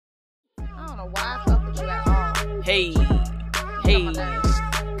know why I fuck with you at all. Hey.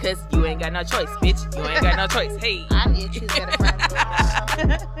 Cause you ain't got no choice, bitch. You ain't got no choice. Hey. I need to choose better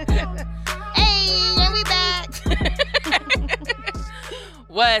friends. Hey, and we back.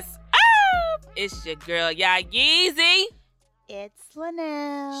 What's up? It's your girl, Yeezy. It's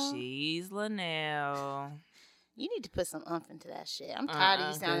Linnell. She's Linnell. You need to put some umph into that shit. I'm tired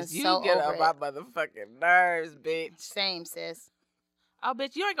of you sounding you so get over on my motherfucking nerves, bitch. Same, sis. Oh,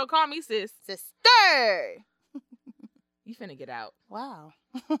 bitch, you ain't gonna call me sis. Sister. You finna get out. Wow.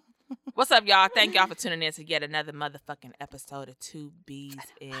 What's up, y'all? Thank y'all for tuning in to yet another motherfucking episode of Two B's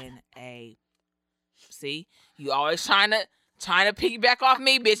in a. See, you always trying to piggyback off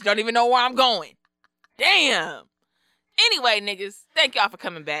me, bitch. Don't even know where I'm going. Damn. Anyway, niggas, thank y'all for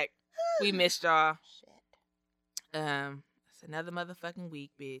coming back. We missed y'all. Shit. It's another motherfucking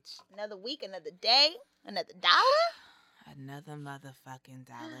week, bitch. Another week, another day, another dollar. Another motherfucking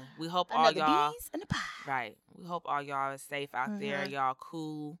dollar. We hope Another all y'all. bees and a pie. Right. We hope all y'all are safe out there. Y'all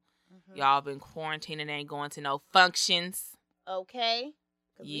cool. Mm-hmm. Y'all been quarantining, ain't going to no functions. Okay.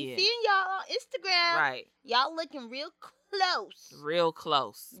 Cause Yeah. we seeing y'all on Instagram. Right. Y'all looking real close. Real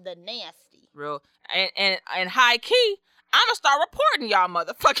close. The nasty. Real and high key, I'ma start reporting y'all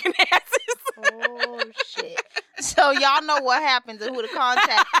motherfucking asses. Oh shit. So y'all know what happens and who to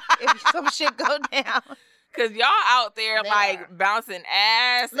contact if some shit go down. Cause y'all out there like bouncing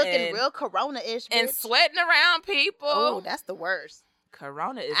ass, looking real Corona-ish, bitch. and sweating around people. Oh, that's the worst.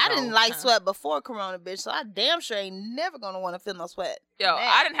 Corona is. I didn't like sweat before Corona, bitch. So I damn sure ain't never gonna want to feel no sweat. Yo, Man.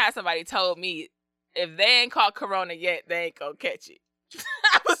 I didn't have somebody told me if they ain't caught Corona yet, they ain't gonna catch it.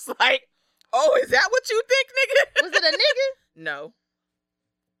 I was like, oh, is that what you think, nigga? Was it a nigga? No.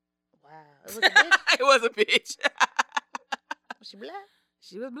 Wow, it was a bitch. It was a bitch. Was she black?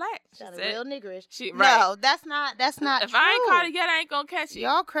 She was black. She Sounded said, real niggerish. right. No, that's not If true. I ain't caught it yet, I ain't gonna catch it.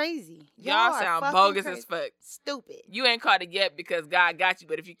 Y'all crazy. Y'all are sound fucking bogus crazy. as fuck. Stupid. You ain't caught it yet because God got you.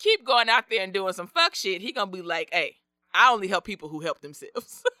 But if you keep going out there and doing some fuck shit, he gonna be like, hey, I only help people who help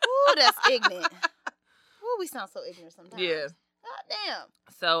themselves. Ooh, that's ignorant. Ooh, we sound so ignorant sometimes. Yeah. God damn.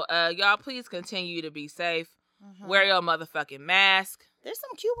 So, y'all, please continue to be safe. Mm-hmm. Wear your motherfucking mask. There's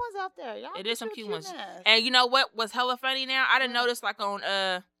some cute ones out there. Y'all It is some cute ones. masks. And you know what was hella funny now? I didn't notice like on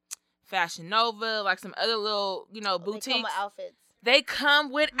Fashion Nova, like some other little, boutiques. They come with outfits. They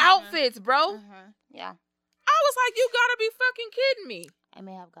come with outfits, bro. Mm-hmm. Yeah. I was like, you gotta be fucking kidding me. I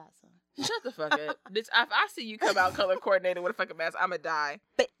may have got some. Shut the fuck up. Bitch, if I see you come out color coordinated with a fucking mask, I'ma die.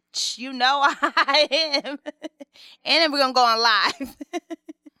 Bitch, you know I am. And then we're gonna go on live.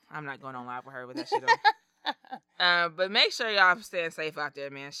 I'm not going on live with her with that shit on. But make sure y'all staying safe out there,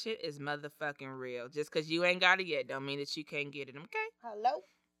 man. Shit is motherfucking real. Just because you ain't got it yet don't mean that you can't get it, okay? Hello?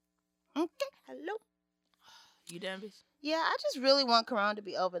 Okay, hello. You done, bitch? Yeah, I just really want Corona to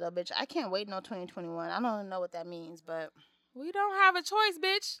be over, though, bitch. I can't wait no 2021. I don't know what that means, but... We don't have a choice,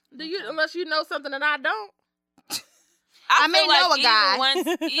 bitch. Do you? Unless you know something that I don't. I may know a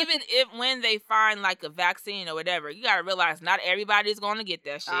guy. Even when they find like a vaccine or whatever, you gotta realize not everybody's gonna get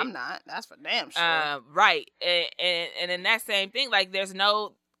that shit. I'm not. That's for damn sure. Right. And in that same thing, like there's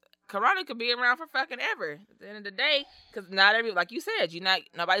no Corona could be around for fucking ever. At the end of the day, because not like you said,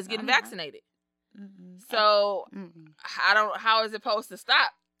 nobody's getting vaccinated. Mm-mm. So Mm-mm. how is it supposed to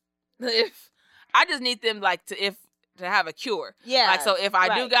stop? If I just need them to have a cure. Yeah. Like, so if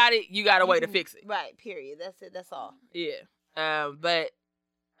I do got it, you got a way to fix it. Right, period. That's it. That's all. Yeah.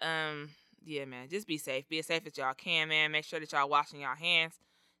 Yeah, man. Just be safe. Be as safe as y'all can, man. Make sure that y'all washing y'all hands.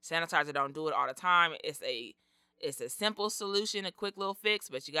 Sanitizer don't do it all the time. It's a simple solution, a quick little fix,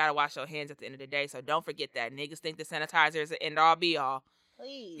 but you gotta wash your hands at the end of the day. So don't forget that. Niggas think the sanitizer is the end all be all.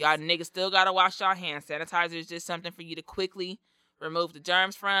 Please. Y'all niggas still gotta wash y'all hands. Sanitizer is just something for you to quickly remove the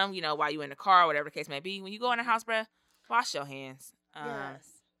germs from, while you in the car, whatever the case may be. When you go in the house, bruh, wash your hands. Yes.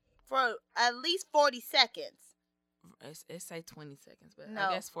 For at least 40 seconds. It say 20 seconds, but No,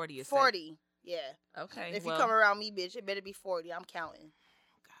 I guess 40 is 40. Yeah. Okay. If you come around me, bitch, it better be 40. I'm counting.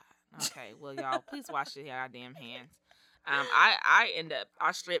 God. Okay. Well, y'all, please wash your goddamn hands.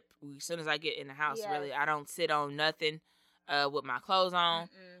 I strip as soon as I get in the house. Yes. Really, I don't sit on nothing with my clothes on.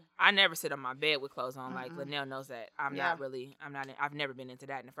 Mm-mm. I never sit on my bed with clothes on. Like Linnell knows that. I've never been into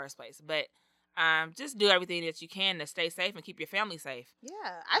that in the first place. But just do everything that you can to stay safe and keep your family safe.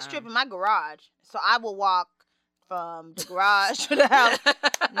 Yeah, I strip in my garage, so I will walk from the garage to the house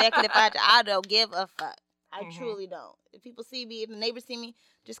naked if I had to. I don't give a fuck. I truly don't. If people see me, if the neighbors see me,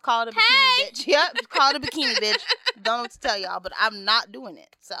 just call the bikini bitch. Yep, just call the bikini bitch. Don't know what to tell y'all, but I'm not doing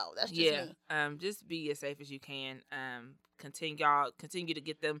it. So that's just me. Just be as safe as you can. Continue to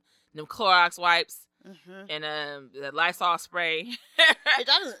get them Clorox wipes. and the Lysol spray.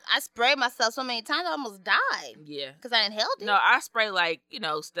 Bitch, I sprayed myself so many times I almost died. Yeah. Because I inhaled it. No, I spray like,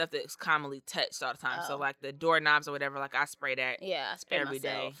 stuff that's commonly touched all the time. Oh. So like the doorknobs or whatever, like I spray that Yeah, I spray every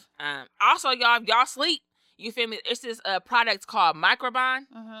day. myself. Also, y'all, if y'all sleep, you feel me? It's this product called Microbond.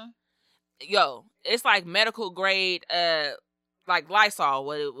 Yo, it's like medical grade like Lysol,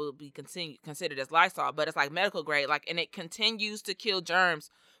 what it will be considered as Lysol, but it's like medical grade, like, and it continues to kill germs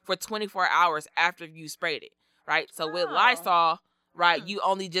for 24 hours after you sprayed it, right? So with Lysol, right, you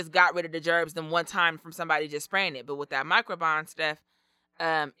only just got rid of the germs then one time from somebody just spraying it, but with that Microbond stuff,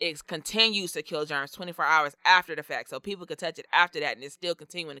 it continues to kill germs 24 hours after the fact, so people could touch it after that and it's still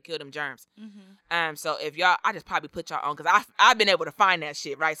continuing to kill them germs. So if y'all, I just probably put y'all on because I've been able to find that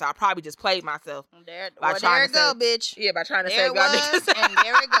shit, right? So I probably just played myself. There it go, bitch. Yeah, by trying to there save y'all niggas. And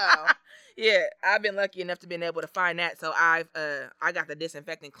there it go. Yeah, I've been lucky enough to been able to find that. So I got the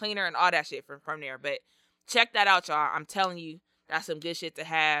disinfectant cleaner and all that shit from there. But check that out, y'all. I'm telling you, that's some good shit to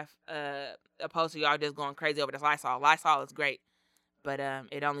have. Opposed to y'all just going crazy over this Lysol. Lysol is great, but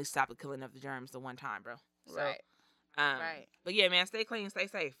it only stopped the killing of the germs the one time, bro. So, Right. Right. But yeah, man, stay clean, stay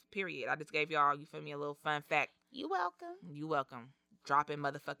safe. Period. I just gave y'all, you feel me, a little fun fact. You welcome. You welcome. Dropping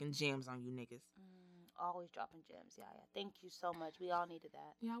motherfucking gems on you niggas. Always dropping gems. Yeah. Thank you so much. We all needed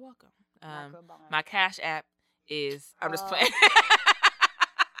that. Y'all welcome. Microbond. My Cash App is, I'm just playing.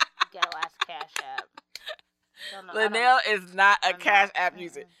 Ghetto ass Cash App. Linnell is not a Cash App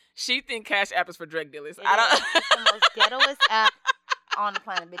user. She think Cash App is for drug dealers. I don't. It's the most ghettoest app on the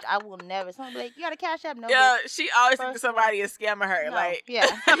planet, bitch. I will never. Someone be like, "You got a Cash App?" No. Yeah, bitch. she always thinks somebody is scamming her. No. Like, yeah,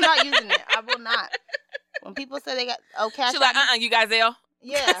 I'm not using it. I will not. When people say they got Cash she's App, like, you got Zelle?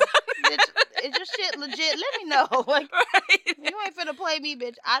 Yeah, bitch, is your shit legit? Let me know. Like, right. You ain't finna play me,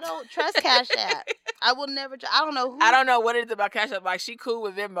 bitch. I don't trust Cash App. I will never. I don't know who. I don't know what it is about Cash App. Like, she cool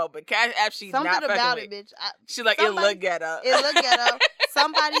with Venmo, but Cash App, she's something not about fucking it, with. bitch. She like, it look ghetto. It look ghetto.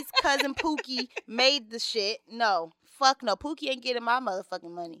 Somebody's cousin Pookie made the shit. No, fuck no. Pookie ain't getting my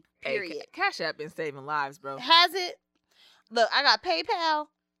motherfucking money. Period. Hey, Cash App been saving lives, bro. Has it? Look, I got PayPal,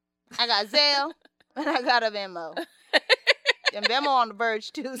 I got Zelle, and I got a Venmo. And Venmo on the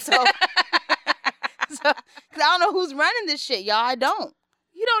verge too. So, cause I don't know who's running this shit, y'all. I don't.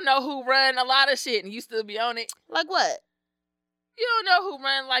 You don't know who run a lot of shit, and you still be on it. Like what? You don't know who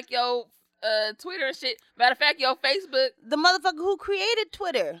run like your Twitter and shit. Matter of fact, your Facebook. The motherfucker who created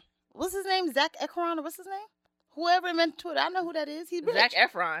Twitter. What's his name? Zac Efron or what's his name? Whoever invented Twitter. I know who that is. He's rich. Zac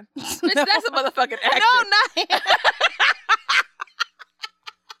Efron. Bitch, that's a motherfucking actor. No, not him.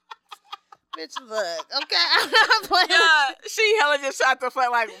 Bitch, look. Okay, I'm not playing. Yeah, she hella just shot the fuck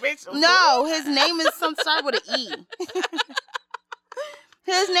like, bitch. No, his name is start with an E.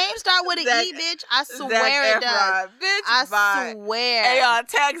 His name start with an E, bitch. I swear Zac it does. Efron. Bitch, I swear. Hey,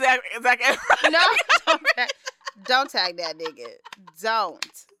 tag Zac Efron. No, don't tag that nigga. Don't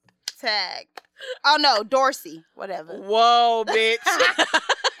tag. Oh no, Dorsey. Whatever. Whoa, bitch.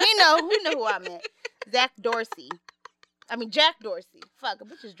 He know who I meant. Jack Dorsey. Fuck, a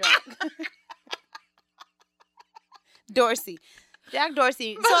bitch is drunk. Dorsey. Jack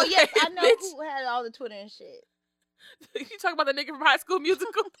Dorsey. So yes, I know who had all the Twitter and shit. You talking about the nigga from High School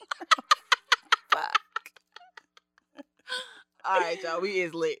Musical? Fuck. All right, y'all. We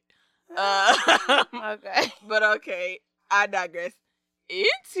is lit. Okay. But okay, I digress.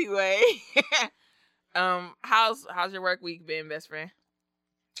 Anyway, how's your work week been, best friend?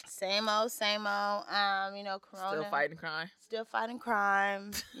 Same old. Corona. Still fighting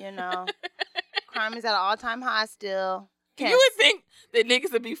crime. Crime is at an all-time high still. You would think that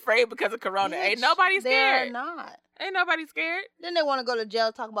niggas would be afraid because of Corona. Bitch, Ain't nobody scared. They're not. Ain't nobody scared. Then they want to go to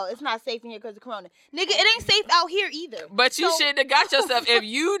jail, talk about it's not safe in here because of Corona. Nigga, it ain't safe out here either. But you shouldn't have got yourself if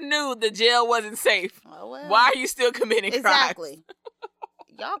you knew the jail wasn't safe. Oh, well. Why are you still committing crimes? Exactly.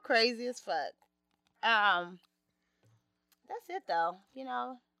 Y'all crazy as fuck. That's it though.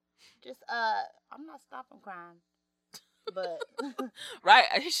 Just I'm not stopping crime. But right,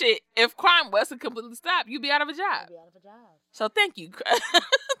 shit. If crime was to completely stop, you'd be out of a job. I'd be out of a job. So thank you,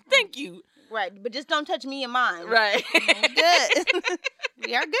 thank you. Right, but just don't touch me and mine. Right, good.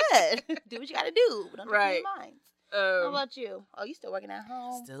 We are good. Do what you got to do. But don't touch me and mine. How about you? Oh, you still working at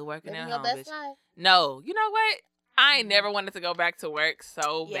home? Still working at your home, best bitch. life? No, you know what? I ain't never wanted to go back to work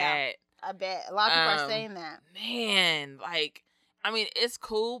so bad. I bet a lot of people are saying that. Man, like, I mean, it's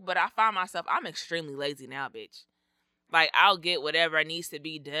cool, but I find myself I'm extremely lazy now, bitch. Like, I'll get whatever needs to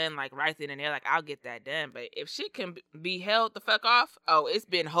be done, like, right then and there. Like, I'll get that done. But if shit can be held the fuck off, it's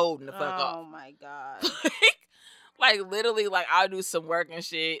been holding the fuck off. Oh, my God. Like, literally, like, I'll do some work and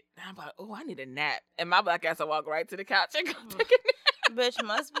shit. And I'm like, oh, I need a nap. And my black ass will walk right to the couch and go take a nap. Bitch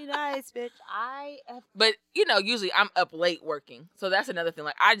must be nice, bitch. But, you know, usually I'm up late working. So that's another thing.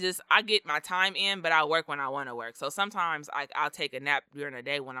 Like, I get my time in, but I work when I want to work. So sometimes I'll take a nap during the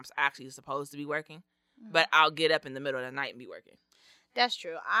day when I'm actually supposed to be working. But I'll get up in the middle of the night and be working. That's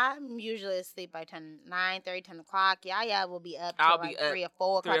true. I'm usually asleep by 9:30, 10 o'clock. Yeah, will be up I'll till be like up 3 or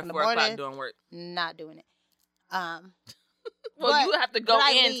 4 o'clock 3 or in the 4 morning. o'clock doing work. Not doing it. Well, Well, you have to go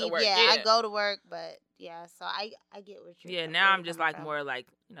in to work. Yeah, I go to work, but yeah, so I get what you're Yeah, now I'm just like from. more like,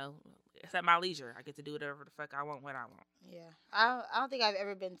 you know, it's at my leisure. I get to do whatever the fuck I want when I want. Yeah. I don't think I've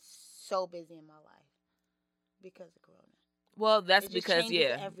ever been so busy in my life because of Corona. Well, that's It just because, changes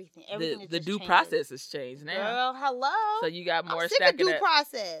yeah, everything the just due changes. process has changed now. Girl, hello. So you got more I'm sick of stacking due up.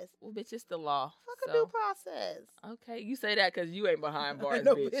 process. Well, bitch, it's the law. Fuck so. a due process. Okay, you say that because you ain't behind bars,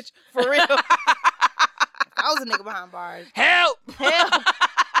 No, bitch. For real. I was a nigga behind bars. Help!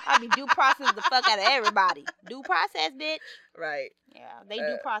 I be due process the fuck out of everybody. Due process, bitch. Right. Yeah, they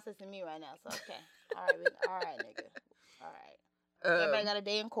due processing me right now, so okay. All right, nigga. All right. Everybody got a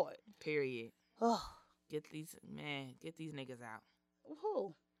day in court. Period. Oh. Get these niggas out.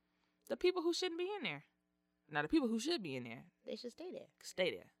 Who? The people who shouldn't be in there. Now, the people who should be in there. They should stay there.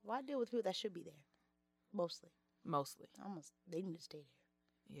 Stay there. Why deal with people that should be there? Mostly. They need to stay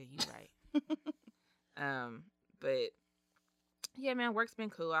there. Yeah, you right. But yeah, man, work's been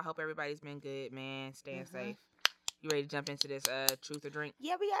cool. I hope everybody's been good, man. Staying safe. You ready to jump into this truth or drink?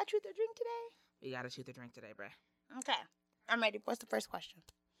 Yeah, we got a truth or drink today. We got a truth or drink today, bruh. Okay. I'm ready. What's the first question?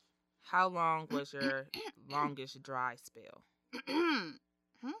 How long was your longest dry spell?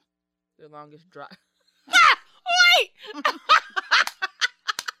 Your longest dry... Wait!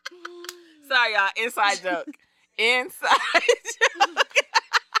 Sorry, y'all. Inside joke. Inside joke.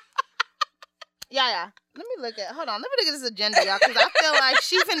 Yeah. Let me look at this agenda, y'all, because I feel like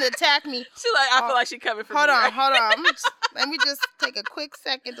she finna attack me. I feel like she coming for me. Hold on. Let me just take a quick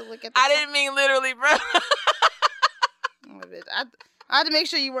second to look at the I didn't mean literally, bro. I had to make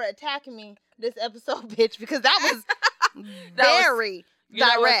sure you were attacking me this episode, bitch, because that was very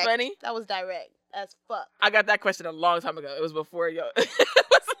direct. What's funny? That was direct as fuck. I got that question a long time ago. It was before yo. It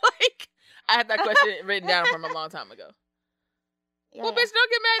was like I had that question written down from a long time ago. Yeah. Well, bitch, don't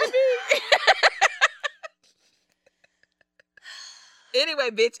get mad at me. Anyway,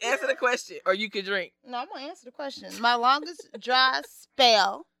 bitch, answer the question, or you can drink. No, I'm gonna answer the question. My longest dry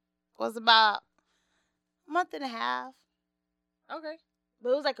spell was about a month and a half. Okay. But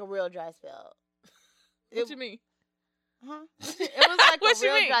it was like a real dry spell. What you mean? Huh? It was like what a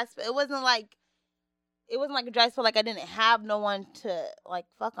real dry spell. It wasn't like a dry spell like I didn't have no one to like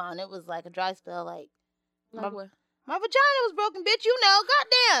fuck on. It was like a dry spell like what? My vagina was broken, bitch. You know,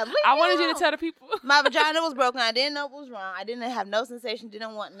 goddamn. I wanted you to tell the people. My vagina was broken. I didn't know what was wrong. I didn't have no sensation.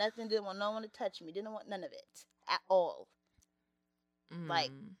 Didn't want nothing. Didn't want no one to touch me. Didn't want none of it at all.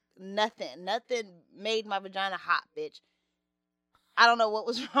 Like nothing. Nothing made my vagina hot, bitch. I don't know what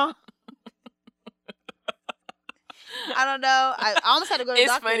was wrong. I don't know. I almost had to go to the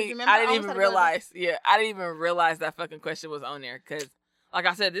doctor. It's funny. Remember? I didn't even realize. Yeah, I didn't even realize that fucking question was on there because. Like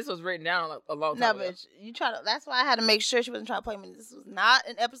I said, this was written down a long time ago. No, bitch. That's why I had to make sure she wasn't trying to play me. This was not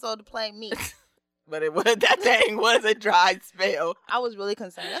an episode to play me. But it was, that thing was a dry spell. I was really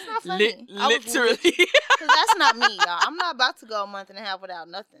concerned. That's not funny. Literally. Because that's not me, y'all. I'm not about to go a month and a half without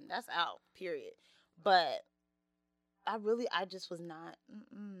nothing. That's out, period. But I just was not.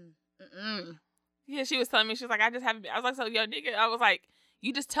 Yeah, she was telling me, she was like, I just haven't been. I was like, so, yo, nigga, I was like,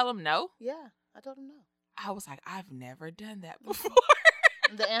 you just tell him no? Yeah, I told him no. I was like, I've never done that before.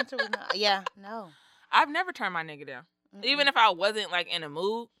 The answer was no. Yeah, no. I've never turned my nigga down. Mm-mm. Even if I wasn't, like, in a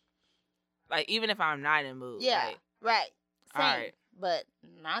mood. Like, even if I'm not in a mood. Yeah, like, right. Same. All right. But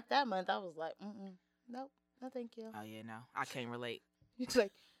not that month. I was like, nope, no thank you. Oh, yeah, no. I can't relate. It's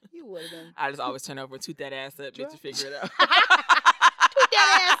like, you would have been. I just always turn over and toot that ass up, bitch, to figure it out. Toot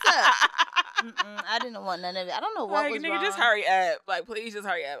that ass up. I didn't want none of it. I don't know what was nigga, wrong. Just hurry up. Like, please just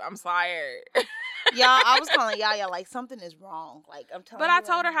hurry up. I'm tired. Y'all, I was calling y'all like something is wrong. Like I'm telling. But I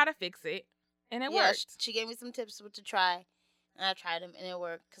told her how to fix it, and it worked. She gave me some tips what to try, and I tried them, and it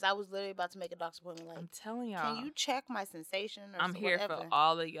worked. Because I was literally about to make a doctor's appointment. Like, I'm telling y'all, can you check my sensation? Or I'm here for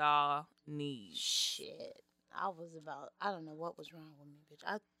all of y'all needs. Shit, I don't know what was wrong with me, bitch.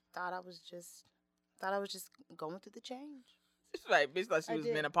 I thought I was just going through the change. It's like, bitch, like she was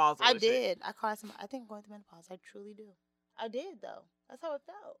menopausal. I did. I caught some. I think I'm going through menopause. I truly do. I did though. That's how it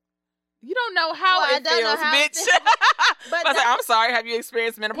felt. You don't know how it feels, bitch. But I'm sorry. Have you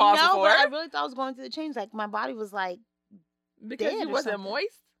experienced menopause before? But I really thought I was going through the change. Like my body was like because you wasn't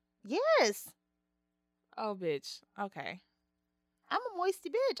moist. Yes. Oh, bitch. Okay. I'm a moisty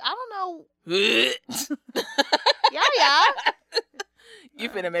bitch. I don't know. Yeah. You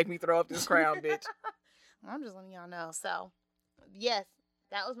finna make me throw up this crown, bitch. I'm just letting y'all know. So, yes,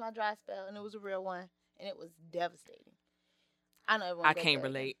 that was my dry spell, and it was a real one, and it was devastating. I know everyone. I can't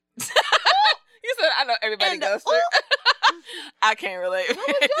relate. You said I know everybody goes through. I can't relate. What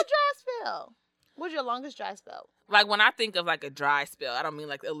was your dry spell? What was your longest dry spell? Like when I think of like a dry spell, I don't mean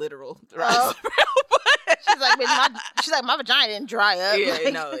like a literal dry spell. But She's like, my vagina didn't dry up. Yeah,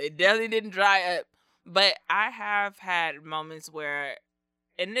 Like, no, it definitely didn't dry up. But I have had moments where,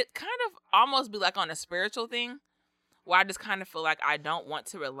 and it kind of almost be like on a spiritual thing, where I just kind of feel like I don't want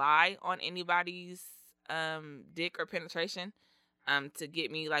to rely on anybody's dick or penetration to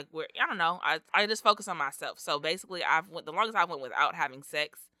get me like where, I don't know. I just focus on myself. So basically, the longest I went without having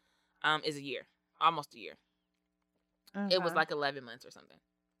sex is a year, almost a year. okay. It was like 11 months or something.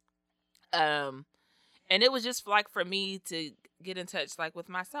 And it was just like for me to get in touch like with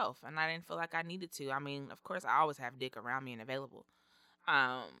myself, and I didn't feel like I needed to. I mean, of course, I always have dick around me and available.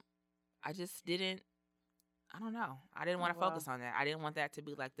 I just didn't. I don't know. I didn't want to focus on that. I didn't want that to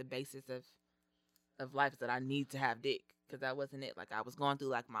be like the basis of life, that I need to have dick, because that wasn't it. Like I was going through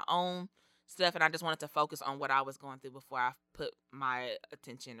like my own stuff, and I just wanted to focus on what I was going through before I put my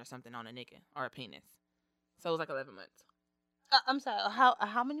attention or something on a nigga or a penis. So it was like 11 months. I'm sorry.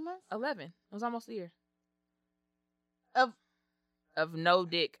 How many months? 11. It was almost a year. Of no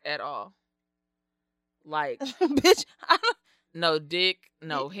dick at all. Like, bitch, no dick,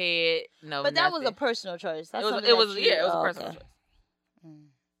 no head, no. But that nothing. was a personal choice. That's it was a personal okay.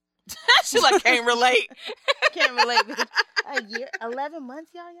 choice. She like can't relate. Can't relate. Bitch. A year, 11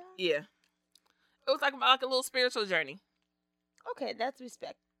 months, y'all. Yeah, it was like a little spiritual journey. Okay, that's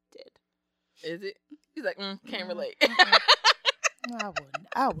respected. Is it? He's like, can't relate.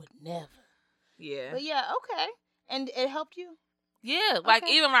 I would never. Yeah. But yeah, okay. And it helped you? Yeah, like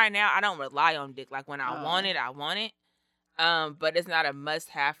even right now, I don't rely on dick. Like when I want it, I want it. But it's not a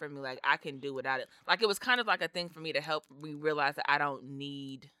must-have for me. Like I can do without it. Like it was kind of like a thing for me to help me realize that I don't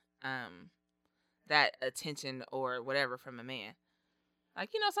need that attention or whatever from a man. Like,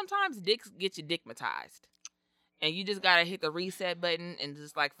 sometimes dicks get you dickmatized, and you just gotta hit the reset button and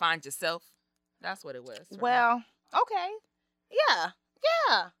just like find yourself. That's what it was. Well, okay, yeah.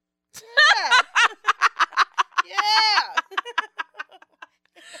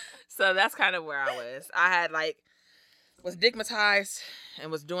 So that's kind of where I was. I had was dickmatized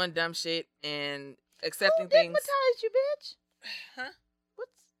and was doing dumb shit and accepting things. Who dickmatized you, bitch? Huh?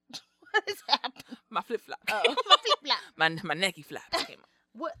 What is happening? My flip flop. Oh, my flip flop. my necky flap came up.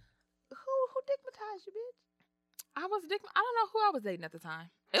 What? Who dickmatized you, bitch? I don't know who I was dating at the time.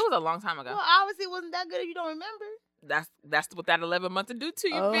 It was a long time ago. Well, obviously it wasn't that good if you don't remember. That's what that 11 months to do to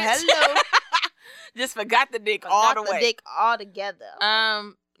you, oh, bitch. Hello. Just forgot the dick all the way. Dick altogether.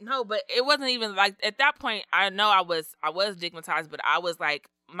 No, but it wasn't even like at that point. I know I was dickmatized, but I was like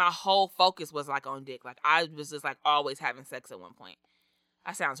my whole focus was like on dick. Like I was just like always having sex at one point.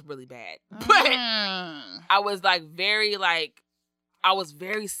 That sounds really bad, but I was I was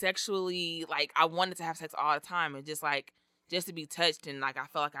very sexually like I wanted to have sex all the time and just to be touched, and like I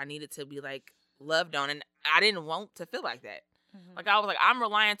felt like I needed to be like loved on, and I didn't want to feel like that. Mm-hmm. Like I was like I'm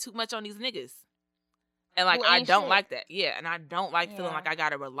relying too much on these niggas. And, like, I don't like that. Yeah, and I don't like feeling like I got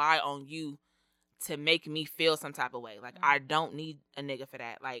to rely on you to make me feel some type of way. Like, I don't need a nigga for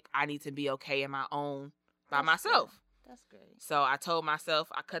that. Like, I need to be okay in my own, by myself. Good. That's great. So, I told myself,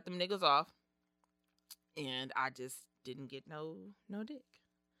 I cut them niggas off, and I just didn't get no dick.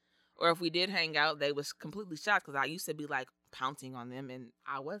 Or if we did hang out, they was completely shocked, because I used to be, like, pouncing on them, and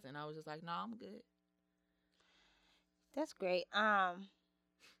I wasn't. I was just like, no, I'm good. That's great.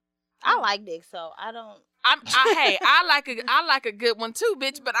 I like dick, so I don't. I like a good one too,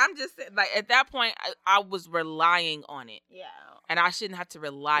 bitch. But I'm just like at that point, I was relying on it. Yeah. And I shouldn't have to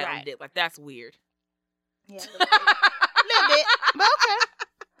rely on dick. Like that's weird. Yeah. A little bit, but okay.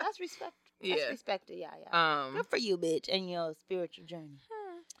 That's respect. That's respected. Yeah. Good for you, bitch, and your spiritual journey.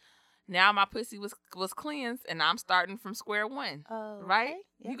 Now my pussy was cleansed, and I'm starting from square one. Oh. Right?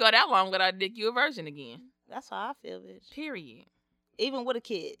 Yeah. You go that long without dick, you a virgin again. That's how I feel, bitch. Period. Even with a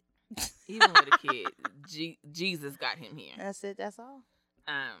kid. Even with a kid, Jesus got him here. That's it. That's all.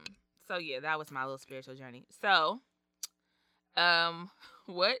 So yeah, that was my little spiritual journey. So,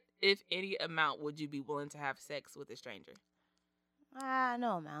 what if any amount would you be willing to have sex with a stranger?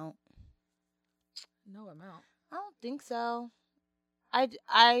 No amount. No amount. I don't think so. I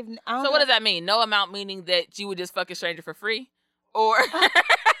don't so what does that mean? No amount meaning that you would just fuck a stranger for free, or? No,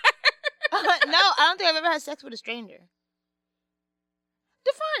 I don't think I've ever had sex with a stranger.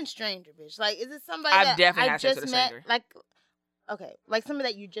 Define stranger, bitch. Like, is it somebody I've that definitely I had sex just with a met? stranger. Like, okay, like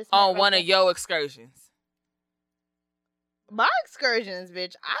somebody that you just met on one of your excursions. My excursions,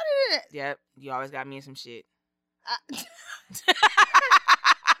 bitch. I didn't. Yep, you always got me in some shit. Wait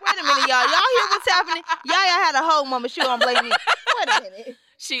a minute, y'all. Y'all hear what's happening? Yaya had a whole moment. She gonna blame me. Wait a minute.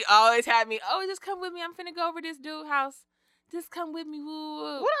 She always had me, oh, just come with me. I'm finna go over this dude's house. Just come with me. Woo,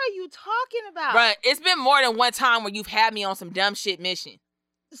 woo. What are you talking about? Bruh, it's been more than one time where you've had me on some dumb shit mission.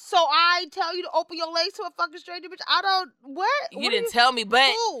 So I tell you to open your legs to a fucking stranger, bitch. I don't. What? You didn't tell me,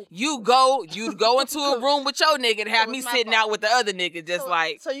 but Who? you'd go into a room with your nigga and have So me it's my sitting fault. out with the other nigga, just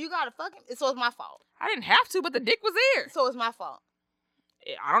like, So you gotta fucking. So it's my fault. I didn't have to, but the dick was there. So it's my fault.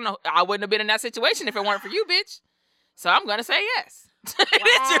 I don't know. I wouldn't have been in that situation if it weren't for you, bitch. So I'm gonna say yes. It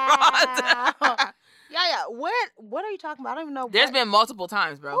is your fault. Wow. Yeah. What are you talking about? I don't even know. There's been multiple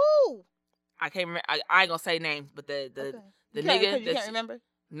times, bro. Who? I can't remember. I ain't gonna say names, but the Okay. the You can't- nigga. 'cause you can't remember.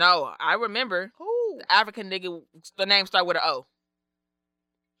 No, I remember. Who? The African nigga. The name start with an O.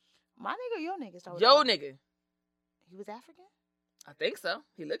 My nigga or your nigga? Start with Yo O? nigga. He was African? I think so.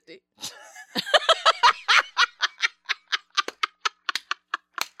 He looked it.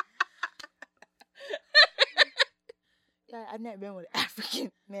 Yeah, I've never been with an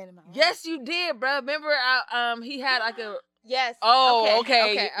African man in my life. Yes, you did, bro. Remember, he had like a. Yes. Oh,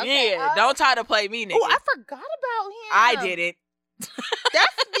 okay. Yeah. Don't try to play me, nigga. Oh, I forgot about him. I didn't.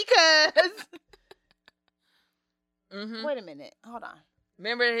 That's because. Mm-hmm. Wait a minute. Hold on.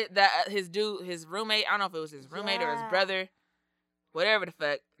 Remember that his roommate. I don't know if it was his roommate or his Yeah. brother. Whatever the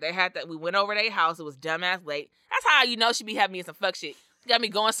fuck. They had that. We went over their house. It was dumbass late. That's how you know she be having me in some fuck shit. She got me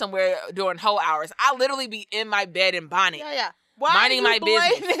going somewhere during whole hours. I literally be in my bed in bonnet. Yeah. Why Minding are you my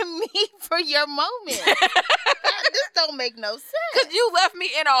business. blaming me for your moment? This don't make no sense. Cause you left me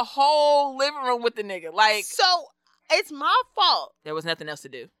in a whole living room with the nigga. Like So it's my fault. there was nothing else to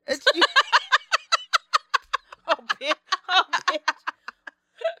do. It's you. Oh, bitch.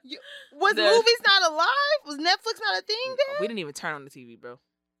 Was The- movies not alive? Was Netflix not a thing then? We didn't even turn on the TV, bro.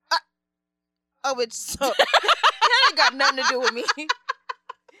 Oh, it's so. That ain't got nothing to do with me.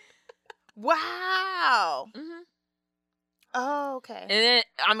 Wow. Mm-hmm. Oh, okay. And then,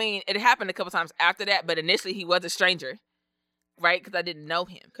 I mean, it happened a couple times after that, but initially he was a stranger, right? Because I didn't know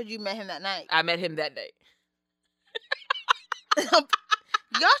him. Because you met him that night. I met him that day.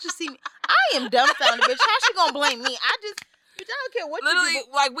 Y'all should see me. I am dumbfounded, bitch. How she gonna blame me? Bitch, I don't care what Literally, you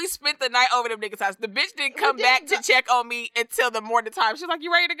do. like, we spent the night over them niggas' house. The bitch didn't come We back didn't to check on me until the morning time. She was like,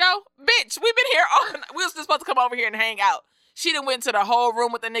 you ready to go? Bitch, we've been here all night. We was just supposed to come over here and hang out. She done went to the whole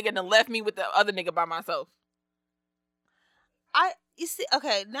room with the nigga and then left me with the other nigga by myself. You see,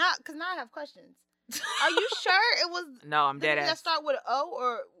 okay, now I have questions. Are you sure it was? No, I'm dead Did that ass. start with an O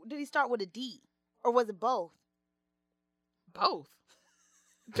or did he start with a D, or was it both? Both.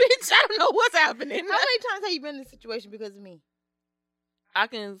 Bitch, I don't know what's happening. How many times have you been in this situation because of me? I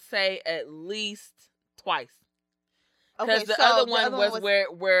can say at least twice. Okay, Because the so other one was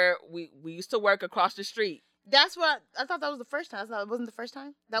where we used to work across the street. That's what I thought. That was the first time. So it wasn't the first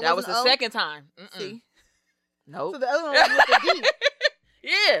time. That was wasn't the O? second time. See, Nope. so the other one was with the D.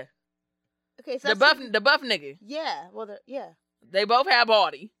 Yeah. Okay, so The buff nigga. Yeah, well, yeah, They both had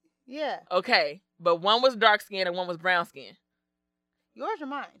body. yeah. Okay. But one was dark skin and one was brown skin. Yours or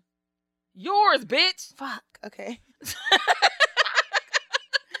mine? Yours, bitch. Fuck. Okay.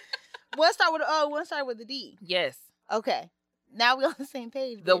 One start with an O, one start with a D. Yes. Okay. Now we on the same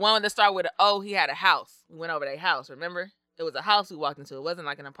page. The bitch. one that started with an O, he had a house. We went over their house, remember? It was a house we walked into. It wasn't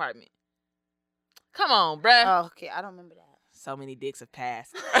like an apartment. Come on, bruh. Oh, okay. I don't remember that. So many dicks have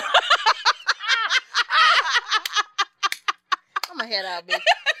passed. I'm gonna head out, bitch.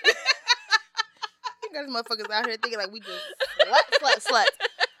 You guys motherfuckers out here thinking like we just slut.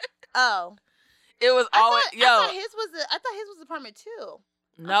 Oh. It was always, I thought his was the apartment too.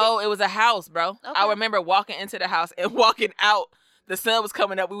 No, it was a house, bro. Okay. I remember walking into the house and walking out. The sun was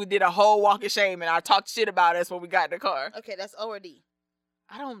coming up. We did a whole walk of shame, and I talked shit about us when we got in the car. Okay, that's O or D.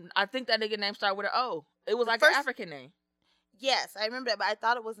 I think that nigga name started with an O. It was like First- an African name. Yes, I remember that, but I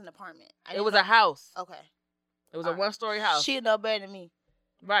thought it was an apartment. It was a house. Okay. It was All a right. one-story house. She know better than me.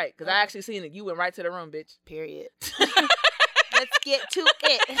 Right, because Okay. I actually seen it. You went right to the room, bitch. Period. Let's get to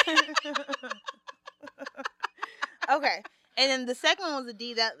it. Okay. And then the second one was a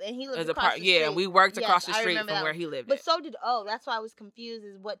D and he lived As a across part, the yeah, street. we worked Yes, across the I street remember from that where one. he lived But at. so did O. That's why I was confused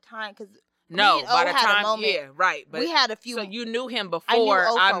is what time, because No, and by O the had a time, moment. yeah, right. But we had a few. so you knew him I before knew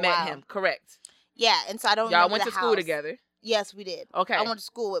O I for a met while. him, correct? Yeah, and so I don't Y'all remember went the to school house. together. Yes, we did. Okay. I went to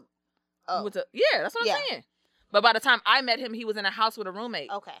school with You O. went to- yeah, that's what Yeah. I'm saying. But by the time I met him, he was in a house with a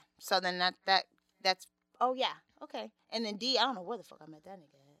roommate. Okay. So then that's oh yeah. Okay. And then D, I don't know where the fuck I met that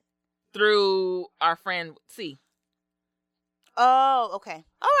nigga at. Through our friend C. Oh, okay.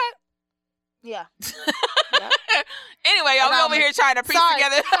 All right. Yeah. Anyway, y'all, we over here trying to piece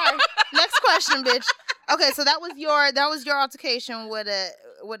together. Sorry. Next question, bitch. Okay, so that was your altercation with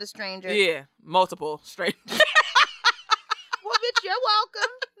a stranger. Yeah, multiple straight. Well, bitch, you're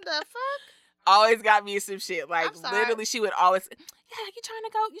welcome. The fuck? Always got me some shit. Like, I'm sorry. literally, she would always, yeah, you trying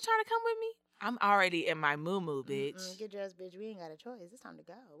to go? You trying to come with me? I'm already in my moo-moo, bitch. Get dressed, bitch. We ain't got a choice. It's time to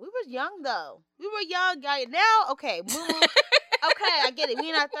go. We was young, though. We were young, guy. Now, okay, moo-moo. Okay, I get it. We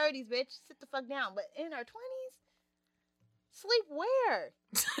in our 30s, bitch. Sit the fuck down. But in our 20s? Sleep where?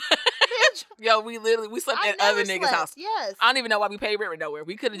 Bitch. Yo, we slept at other niggas' house. Yes. I don't even know why we paid rent nowhere.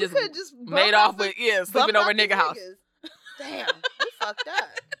 We could have just made off off with, sleeping over nigga house. Damn, we fucked up.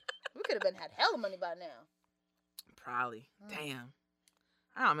 We could have had hella money by now. Probably. Damn.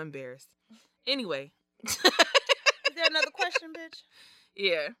 I'm embarrassed. Anyway. Is there another question, bitch?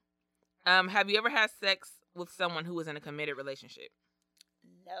 Yeah. Have you ever had sex with someone who was in a committed relationship?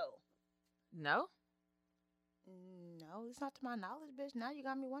 No. No? No, it's not to my knowledge, bitch. Now you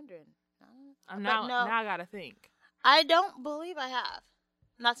got me wondering. Now I gotta think. I don't believe I have.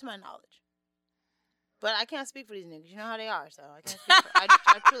 Not to my knowledge. But I can't speak for these niggas. You know how they are, so I can't speak for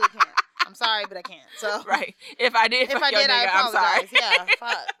I truly can't. I'm sorry, but I can't. So right. If I did, I apologize. I'm sorry. Yeah,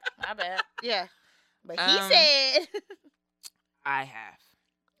 fuck. My bad. Yeah. But he said I have.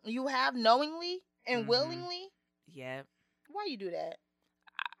 You have knowingly and willingly? Yeah. Why you do that?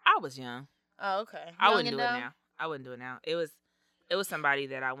 I was young. Oh, okay. I wouldn't do it now. I wouldn't do it now. It was somebody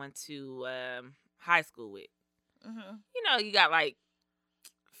that I went to high school with. Mm-hmm. You know, you got like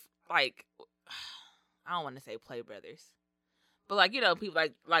I don't want to say play brothers, but like, you know, people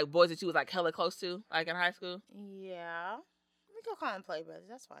like boys that you was like hella close to, like in high school. Yeah, we can call them play brothers.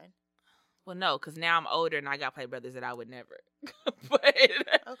 That's fine. Well, no, because now I'm older and I got play brothers that I would never. But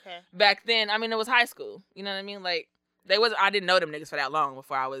okay, back then, I mean, it was high school. You know what I mean? Like I didn't know them niggas for that long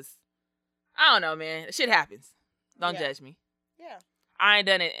before I was. I don't know, man. Shit happens. Don't judge me. Yeah. I ain't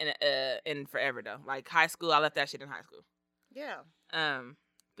done it in forever though. Like high school, I left that shit in high school. Yeah.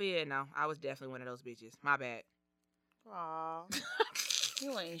 But yeah, no, I was definitely one of those bitches. My bad. Aw.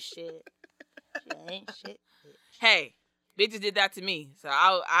 You ain't shit. You ain't shit, bitch. Hey, bitches did that to me, so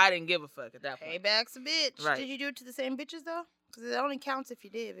I didn't give a fuck at that point. Payback's a bitch. Right. Did you do it to the same bitches though? Because it only counts if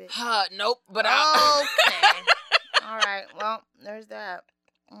you did, bitch. Nope. But okay. All right. Well, there's that.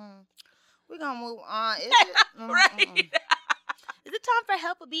 We're gonna move on. Is it? Right. Is it time for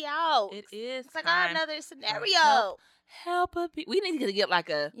help or be out? It is. It's like another scenario. Help or be. We need to get like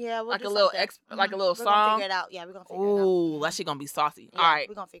a like a little song. We're gonna figure it out. Yeah, we're gonna figure it out. Ooh, that shit gonna be saucy. Yeah, all right,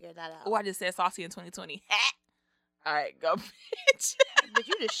 we're gonna figure that out. Oh, I just said saucy in 2020. All right, go, bitch. But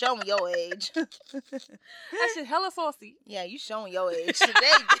you just showing your age. That shit hella saucy. Yeah, you showing your age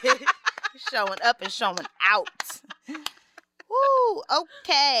today, bitch. You showing up and showing out. Woo.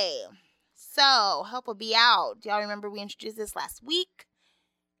 Okay. So, help or be out. Y'all remember we introduced this last week?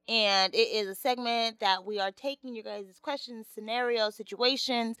 And it is a segment that we are taking your guys' questions, scenarios,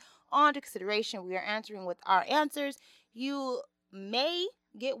 situations onto consideration. We are answering with our answers. You may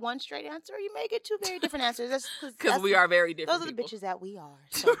get one straight answer, or you may get two very different answers. That's because we are very different. Those are the people. bitches that we are.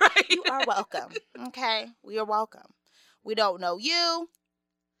 So right. You are welcome. Okay? We are welcome. We don't know you,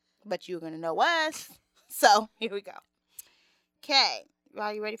 but you're going to know us. So, here we go. Okay.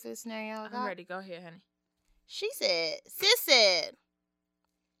 Are you ready for the scenario? I'm ready. Go ahead, honey. Sis said,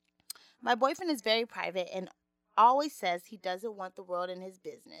 my boyfriend is very private and always says he doesn't want the world in his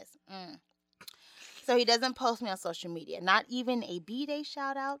business. So he doesn't post me on social media. Not even a B-Day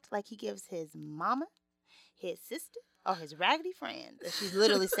shout out like he gives his mama, his sister, or his raggedy friend. She's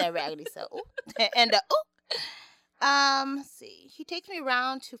literally said raggedy, so ooh. And let's see. He takes me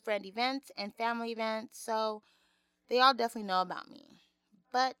around to friend events and family events, so they all definitely know about me.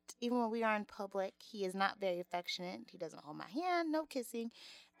 But even when we are in public, he is not very affectionate. He doesn't hold my hand, no kissing,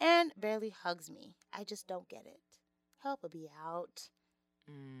 and barely hugs me. I just don't get it. Help or be out.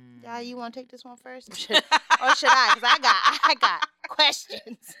 Yeah, you want to take this one first? Or should I? Because I got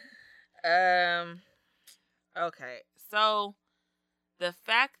questions. Okay. So, the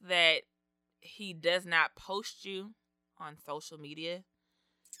fact that he does not post you on social media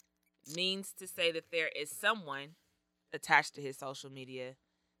means to say that there is someone attached to his social media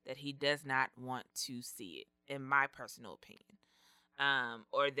that he does not want to see it, in my personal opinion.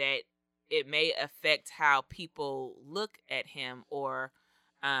 Or that it may affect how people look at him, or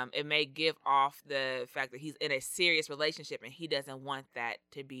it may give off the fact that he's in a serious relationship and he doesn't want that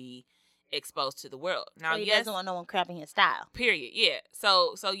to be exposed to the world. Now, so he doesn't want no one crapping his style. Period. Yeah.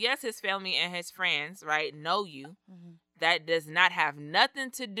 So yes, his family and his friends, right, know you. Mm-hmm. That does not have nothing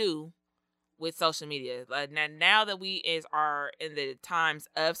to do with social media. Like now that we are in the times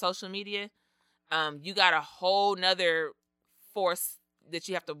of social media, you got a whole nother force that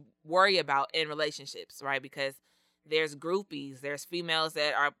you have to worry about in relationships, right? Because there's groupies, there's females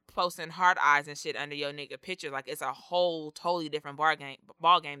that are posting heart eyes and shit under your nigga picture. Like, it's a whole totally different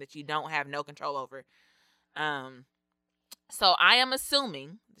ball game that you don't have no control over. So I am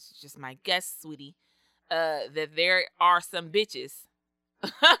assuming, this is just my guess, sweetie, that there are some bitches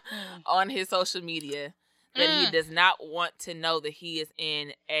on his social media that he does not want to know that he is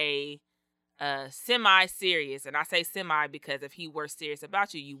in a semi-serious, and I say semi because if he were serious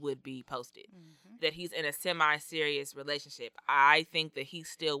about you, you would be posted, that he's in a semi-serious relationship. I think that he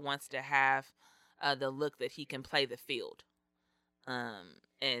still wants to have the look that he can play the field.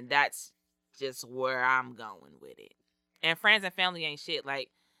 And that's just where I'm going with it. And friends and family ain't shit.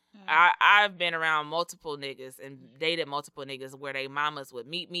 Like, I've been around multiple niggas and dated multiple niggas where they mamas would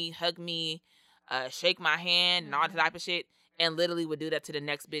meet me, hug me, shake my hand, and all that type of shit, and literally would do that to the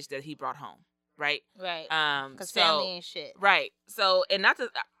next bitch that he brought home. Right? Right. Because family ain't shit. Right. So, and not to,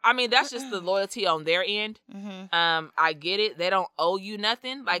 I mean, that's just the loyalty on their end. I get it. They don't owe you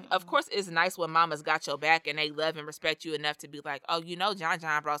nothing. Like, of course, it's nice when mama's got your back and they love and respect you enough to be like, oh, you know, John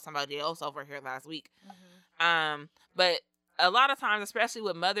brought somebody else over here last week. But a lot of times, especially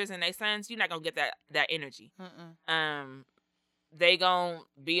with mothers and their sons, you're not going to get that energy. They going to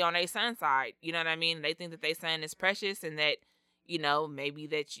be on their son's side. You know what I mean? They think that their son is precious and that, you know, maybe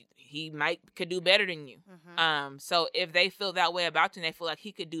that he could do better than you. So if they feel that way about you and they feel like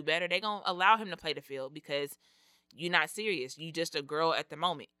he could do better, they going to allow him to play the field because you're not serious. You just a girl at the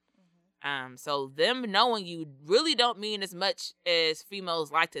moment. So them knowing you really don't mean as much as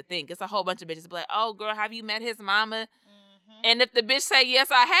females like to think. It's a whole bunch of bitches be like, oh, girl, have you met his mama? And if the bitch say, yes,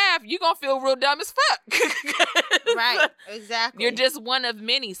 I have, you going to feel real dumb as fuck. Right, exactly. You're just one of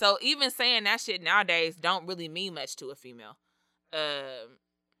many. So even saying that shit nowadays don't really mean much to a female.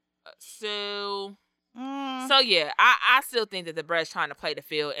 So yeah, I still think that the bruh's trying to play the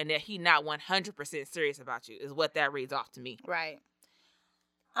field and that he not 100% serious about you is what that reads off to me. Right.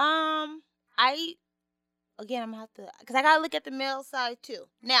 I'm gonna have to, because I gotta look at the male side too.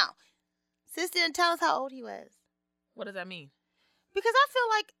 Now, sis didn't tell us how old he was. What does that mean? Because I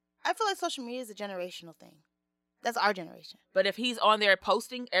feel like social media is a generational thing. That's our generation. But if he's on there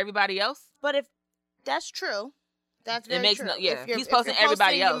posting everybody else, but if that's true, that's very true. He's posting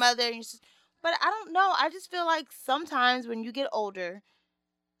everybody else. Your mother, but I don't know. I just feel like sometimes when you get older,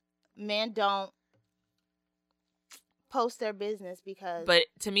 men don't post their business because. But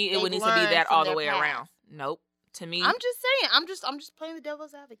to me, it would need to be that all the way around. Nope. To me, I'm just saying. I'm just playing the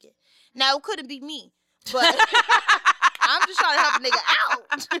devil's advocate. Now it couldn't be me, but. I'm just trying to help a nigga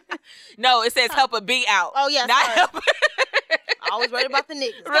out. No, it says help a B out. Oh yeah, not help. I always worried about the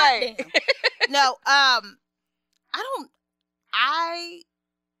niggas. Right. No,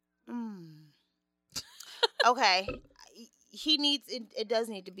 okay. He needs it does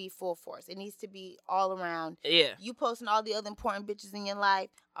need to be full force. It needs to be all around. Yeah. You posting all the other important bitches in your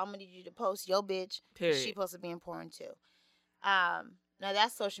life. I'm gonna need you to post your bitch. Period. She's supposed to be important too. Now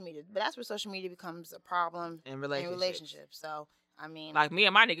that's social media, but that's where social media becomes a problem in relationships. So I mean, like me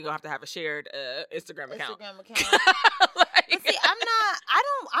and my nigga gonna have to have a shared Instagram account. But see, I'm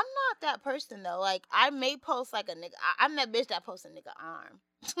not that person though. Like I may post like a nigga. I'm that bitch that posts a nigga arm.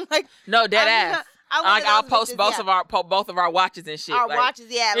 Like no dead ass. I'll post both of our watches and shit. Our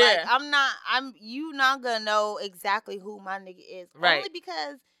watches, yeah. Like you not gonna know exactly who my nigga is, right? Only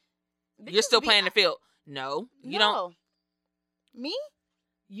because you're still playing the field. No, you don't. Me?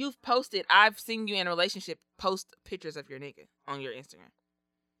 You've posted. I've seen you in a relationship post pictures of your nigga on your Instagram.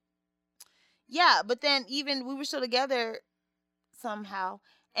 Yeah, but then even we were still together somehow,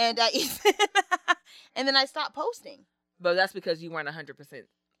 and and then I stopped posting. But that's because you weren't 100%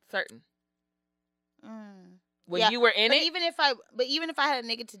 certain. When you were in it. Even if I had a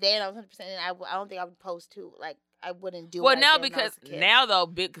nigga today and I was 100%, I don't think I would post too. Like I wouldn't do. Well, now because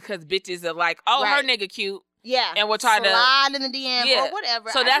bitches are like, oh, right. Her nigga cute. Yeah, and we'll try to slide in the DM or whatever.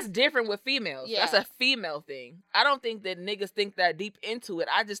 So that's different with females. Yeah. That's a female thing. I don't think that niggas think that deep into it.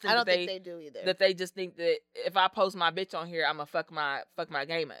 I just think think they do either. That they just think that if I post my bitch on here, I'm gonna fuck my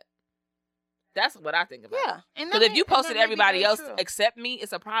game up. That's what I think about. Yeah, because if you posted everybody else except me,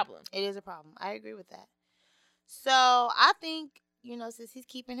 it's a problem. It is a problem. I agree with that. So I think since he's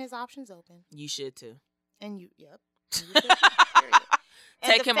keeping his options open, you should too. And you, yep.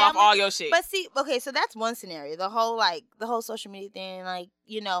 Take him off all your shit. But see, okay, so that's one scenario. The whole social media thing,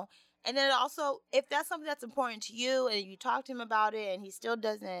 and then also, if that's something that's important to you and you talk to him about it and he still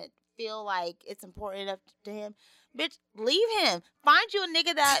doesn't feel like it's important enough to him, bitch, leave him. Find you a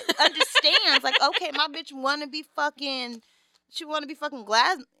nigga that understands. Like, okay, my bitch want to be fucking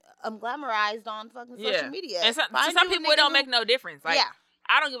glass glamorized on fucking social media. And to Find some you a people, it nigga don't who- make no difference. Like, yeah.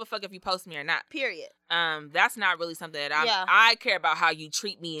 I don't give a fuck if you post me or not. Period. That's not really something that Yeah. I care about how you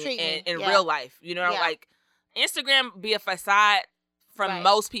treat me in yeah. real life. You know, Yeah. like Instagram be a facade from Right.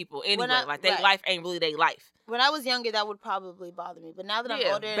 most people anyway. Like their right. life ain't really their life. When I was younger, that would probably bother me. But now that I'm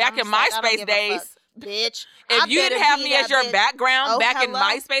older, back I'm in just like, I don't MySpace give a days, fuck, bitch. if I you didn't better have be me as that your bitch. background Oh, back in hello?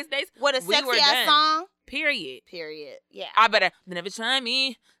 MySpace days, What a we were sexy ass done. song. Period. Yeah. I better never try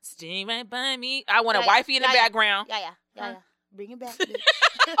me, stay right by me. I want a Yeah, wifey in the yeah. background. Yeah. Bring it back, bitch.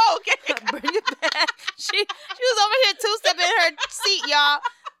 Okay. Bring it back. She was over here two-stepping in her seat, y'all.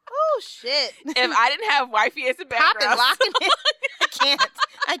 Oh shit. If I didn't have wifey as the Popping, background, locking it.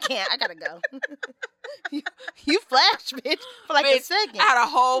 I can't. I gotta go. you flashed, bitch, for like a Bitch, second. I had a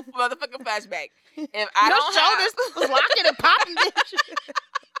whole motherfucking flashback. If I Your don't shoulders was locking and popping, bitch.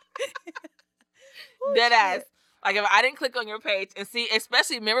 Oh, dead ass. shit. Like if I didn't click on your page and see,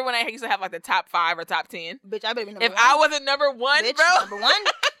 especially remember when I used to have like the top 5 or top 10. Bitch, I better be number If one. I wasn't number 1, Bitch, bro, number one,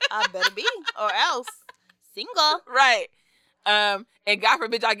 I better be, or else single. right? And God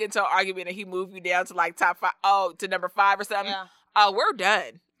forbid y'all get into an argument and he moved you down to like top 5, to number 5 or something. Yeah. Oh, we're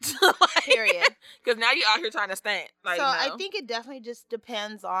done. Like, Period. Because now you're out here trying to stand. Like, So no. I think it definitely just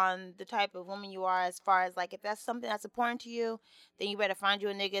depends on the type of woman you are, as far as like if that's something that's important to you, then you better find you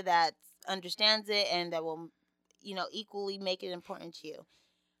a nigga that understands it and that will, equally make it important to you.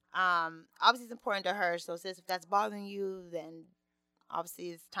 Obviously it's important to her. So sis, if that's bothering you, then obviously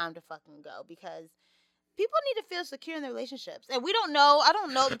it's time to fucking go, because people need to feel secure in their relationships. And we don't know. I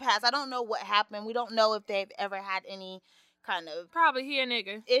don't know the past. I don't know what happened. We don't know if they've ever had any kind of Probably he a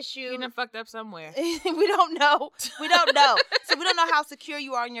nigga. issue. He done fucked up somewhere. We don't know. So we don't know how secure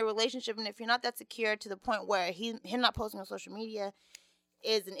you are in your relationship. And if you're not that secure to the point where him not posting on social media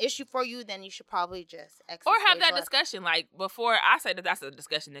is an issue for you, then you should probably just exit Or have stage that left. discussion. Like, before, I say that's a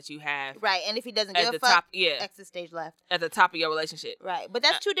discussion that you have Right. And if he doesn't at give the a fuck, top, exit stage left. at the top of your relationship. Right. But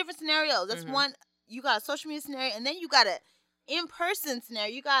that's two different scenarios. That's Mhm. one, you got a social media scenario, and then you got a in-person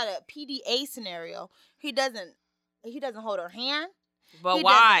scenario. You got a PDA scenario. He doesn't hold her hand. But He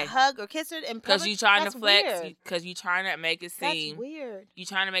why? doesn't hug or kiss her in public. Because you trying That's to flex. weird. Because you trying to make it That's seem. weird. You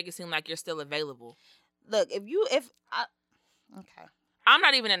trying to make it seem like you're still available. Look, okay. I'm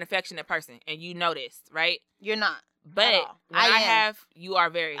not even an affectionate person, and you know this, right? You're not. But all. when I I am. have, you are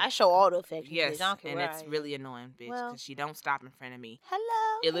very. I show all the affection. yes, Bitch. I don't care and where it's I am. really annoying, bitch, because Well- she don't stop in front of me.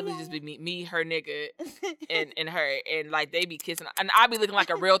 Hello. It literally just be me, her nigga, and her, and like they be kissing, and I be looking like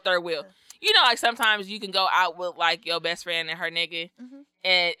a real third wheel. You know, like sometimes you can go out with like your best friend and her nigga, Mhm.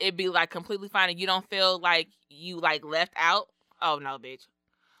 and it be like completely fine, and you don't feel like you like left out. Oh no, bitch.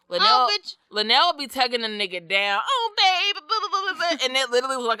 bitch. Linnell will be tugging the nigga down. Oh, babe, blah, blah, blah, blah, blah. And it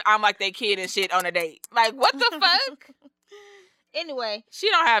literally was like I'm like their kid and shit on a date. Like what the fuck? Anyway. She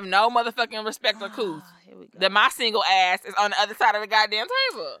don't have no motherfucking respect or cool. Here we go. That my single ass is on the other side of the goddamn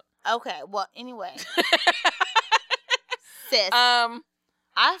table. Okay. Well, anyway. Sis. I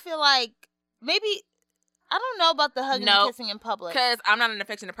I feel like maybe, I don't know about the hugging No. and kissing in public. Because I'm not an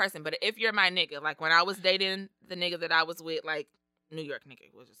affectionate person, but if you're my nigga, like when I was dating the nigga that I was with, like New York nigga,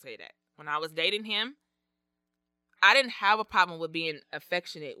 we'll just say that. When I was dating him, I didn't have a problem with being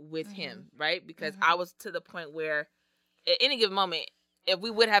affectionate with him, right? Because I was to the point where at any given moment, if we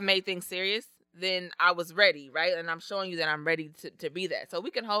would have made things serious, then I was ready, right? And I'm showing you that I'm ready to be that. So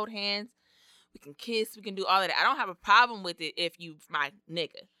we can hold hands, we can kiss, we can do all of that. I don't have a problem with it if you my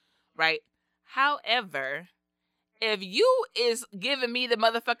nigga, right? However, if you is giving me the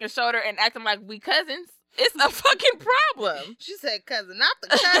motherfucking shoulder and acting like we cousins, it's a fucking problem. She said cousin, not the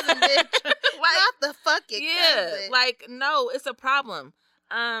cousin, bitch. Not the fucking cousin. Like no, it's a problem.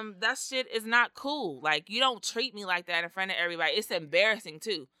 That shit is not cool. Like you don't treat me like that in front of everybody. It's embarrassing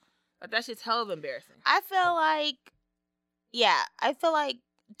too. Like that shit's hell of embarrassing. I feel like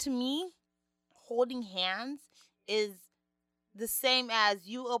to me, holding hands is the same as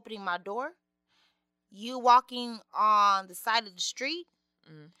you opening my door, you walking on the side of the street,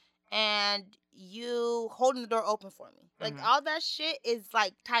 and you holding the door open for me. Like all that shit is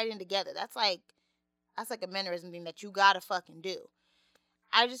like tied in together. That's like a mannerism thing that you gotta fucking do.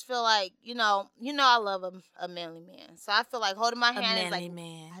 I just feel like, I love a manly man. So I feel like holding my hand is like,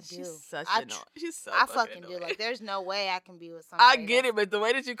 man. I do. She's such I annoying. She's so I fucking do. annoying. Like, there's no way I can be with somebody. I get it, but the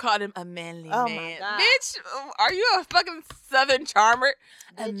way that you called him a manly Oh, my man. God. Bitch, are you a fucking Southern charmer?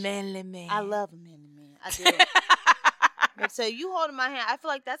 A Bitch, manly man. I love a manly man. I do. But so you holding my hand, I feel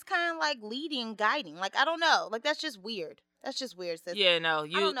like that's kind of like leading, guiding. Like, I don't know. Like, that's just weird. That's just weird, sis. Yeah, no.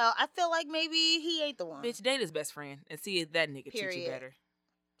 I don't know. I feel like maybe he ain't the one. Bitch, date his best friend and see if that nigga treat you Period. better.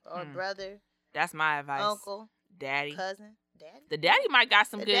 Or brother, That's my advice. uncle, Daddy. cousin, daddy? The daddy might got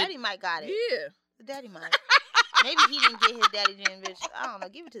some The good. daddy might got it. Yeah. The daddy might. Maybe he didn't get his daddy then, bitch. I don't know.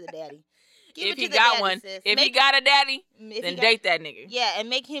 Give it to the daddy. Give If it to he the got daddy, one, sis. if he got a daddy, then date that nigga. Yeah, and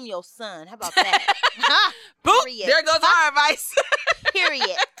make him your son. How about that? Boop. Period. There goes our advice.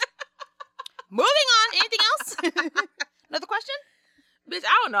 Period. Moving on. Anything else? Another question? Bitch,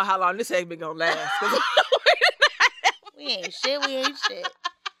 I don't know how long this segment gonna last. We ain't shit. We ain't shit.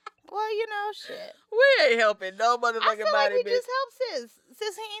 Well, you know, shit. We ain't helping no I motherfucking feel like body, we bitch. just help sis.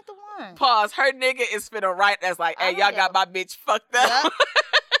 Sis he ain't the one. Pause. Her nigga is finna write that's like, hey, y'all got my bitch fucked up. Yep.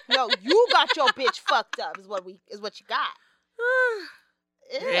 No, you got your bitch fucked up. Is what you got. Ew.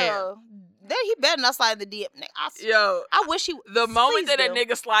 Damn. Then he better not slide in the DM. Yo, I wish he. the moment please that a do.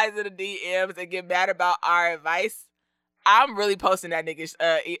 nigga slides in the DMs and get mad about our advice, I'm really posting that nigga's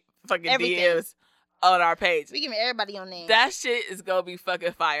fucking Everything. DMs on our page. We giving everybody your name. That shit is gonna be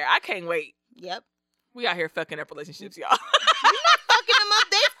fucking fire. I can't wait. Yep. We out here fucking up relationships, y'all. We not fucking them up.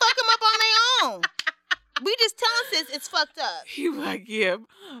 They fuck them up on their own. We just telling sis it's fucked up. He like, yeah,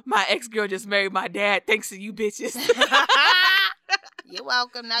 my ex-girl just married my dad thanks to you bitches. You're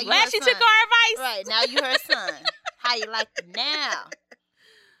welcome. Now you Glad her she son. took our advice. Right, now you her son. How you like it now?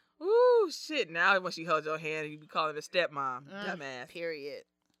 Ooh, shit. Now when she holds your hand, you be calling her stepmom. Dumbass. Period.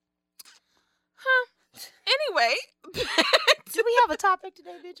 Huh. Anyway. Do we have a topic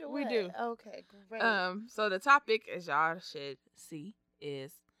today, bitch, or We what? do. Okay, great. So the topic, as y'all should see,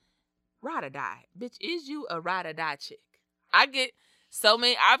 is ride or die. Bitch, is you a ride or die chick? I've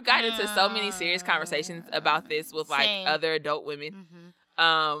gotten into so many serious conversations about this with like Same. other adult women.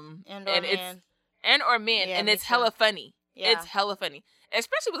 And or men. Yeah, And me it's too. hella funny. Yeah. It's hella funny.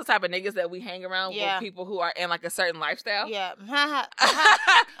 Especially with the type of niggas that we hang around Yeah. with, people who are in like a certain lifestyle. Yeah.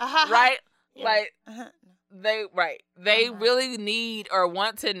 Right? Yeah. Like they Uh-huh. really need or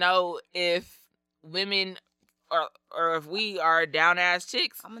want to know if women or if we are down ass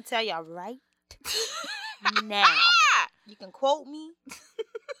chicks. I'm gonna tell y'all right now. You can quote me.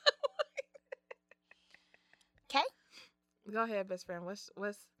 Okay. Go ahead, best friend. What's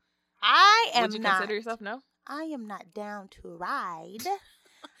I am would you not. consider yourself? No. I am not down to ride.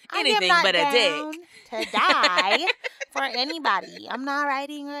 Anything I am not but a down dick. to die for anybody. I'm not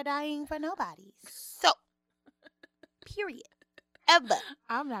riding or dying for nobody. So, period. Ever.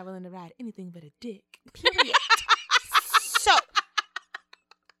 I'm not willing to ride anything but a dick. Period.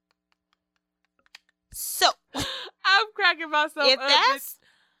 So, I'm cracking myself if up. that's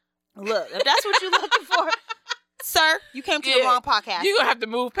if that's what you're looking for, sir, you came to the Yeah. wrong podcast. You're gonna have to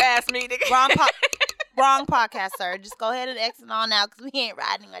move past me, nigga. Wrong podcast, sir. Just go ahead and exit on out because we ain't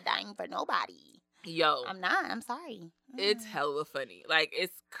riding or dying for nobody. Yo, I'm not. I'm sorry. it's hella funny. Like,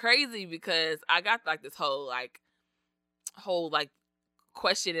 it's crazy because I got like this whole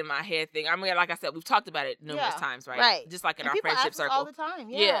question in my head thing. I mean, like I said, we've talked about it numerous times, right? Right. Just like in And our people friendship ask us circle all the time.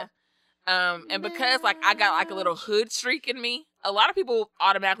 Yeah. And because like I got like a little hood streak in me, a lot of people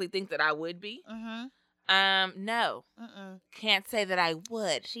automatically think that I would be. No. Can't say that I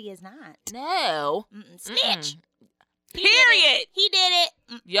would. She is not. No. Snitch. Period. He did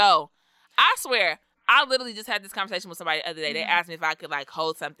it. Yo, I swear, I literally just had this conversation with somebody the other day. They asked me if I could like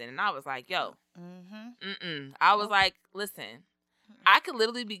hold something, and I was like, yo, I was like, listen, I could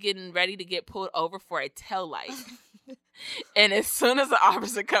literally be getting ready to get pulled over for a tail light. And as soon as the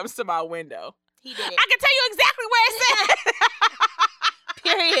officer comes to my window, He did it. I can tell you exactly where it's at.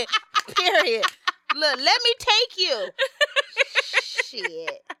 Period. Look, let me take you.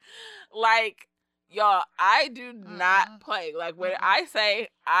 Shit. Like, y'all, I do not play. Like, when I say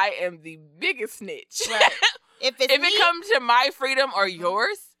I am the biggest snitch, Right. If it's if me, it comes to my freedom or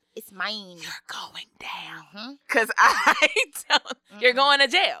yours, it's mine. you're going down. Because you're going to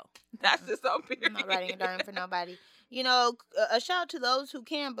jail. That's just so period. I'm not riding or dying for nobody. You know, a shout out to those who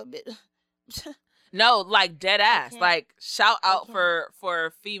can, but No, like dead ass. can't. Like shout out can't.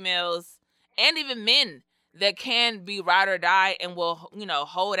 for females and even men that can be ride or die and will,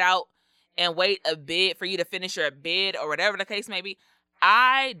 hold out and wait a bid for you to finish your bid or whatever the case may be.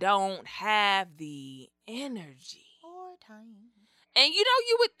 I don't have the energy. or time. And you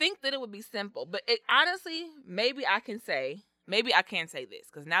would think that it would be simple, but it honestly, maybe I can say this,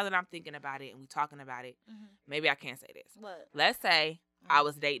 because now that I'm thinking about it and we talking about it, maybe I can say this. What? Let's say I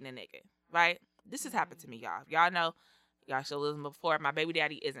was dating a nigga, right? This has happened to me, y'all. Y'all know, y'all should listen before. My baby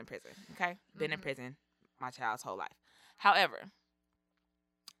daddy is in prison, okay? Been in prison my child's whole life. However,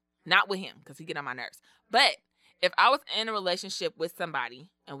 not with him, because he get on my nerves. But if I was in a relationship with somebody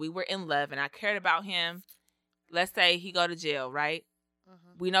and we were in love and I cared about him, let's say he go to jail, right?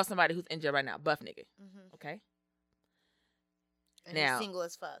 We know somebody who's in jail right now, buff nigga, okay? And Now- he's single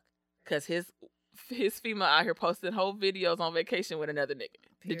as fuck. Because his his female out here posting whole videos on vacation with another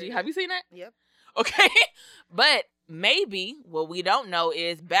nigga. Have you seen that? Yep. Okay. But maybe what we don't know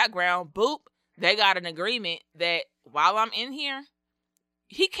is background, boop, they got an agreement that while I'm in here,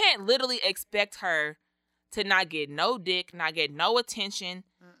 he can't literally expect her to not get no dick, not get no attention,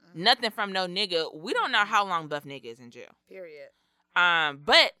 nothing from no nigga. We don't know how long Buff nigga is in jail. Period.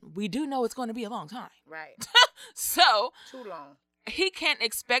 But we do know it's going to be a long time. Right. So too long. He can't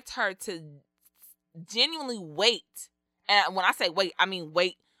expect her to genuinely wait. And when I say wait, I mean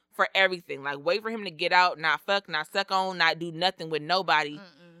wait for everything. Like wait for him to get out, not fuck, not suck on, not do nothing with nobody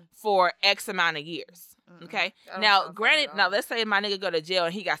for X amount of years. Okay. Now, granted, let's say my nigga go to jail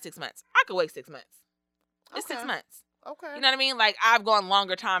and he got 6 months. I could wait 6 months. It's 6 months. Okay. You know what I mean? Like I've gone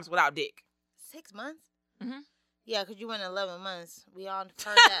longer times without dick. 6 months? Mm-hmm. Yeah, because you went 11 months. We all heard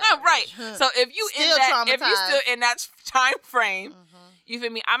that. Right. So if you still in that time frame, you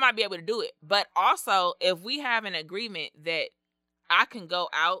feel me? I might be able to do it. But also, if we have an agreement that I can go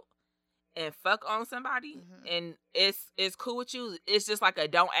out and fuck on somebody and it's cool with you, it's just like a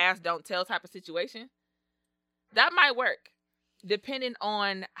don't ask, don't tell type of situation, that might work. Depending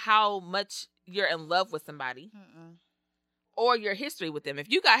on how much you're in love with somebody or your history with them. If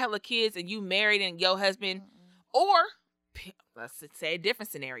you got hella kids and you married and your husband, or let's say a different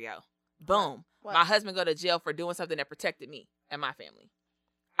scenario, boom, my husband go to jail for doing something that protected me and my family,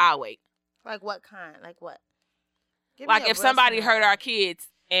 I'll wait. Like what kind? Like what? Like if somebody hurt our kids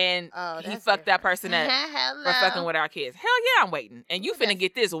and he fucked that person up for fucking with our kids. Hell yeah, I'm waiting. And you finna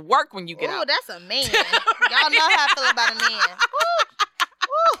get this work when you get out. Oh, that's a man. Y'all know how I feel about a man.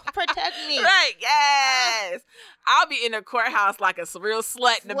 Ooh, protect me. Right, yes. I'll be in the courthouse like a real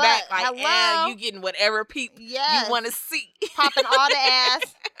slut in the back. Like, and you getting whatever peep you want to see. Popping all the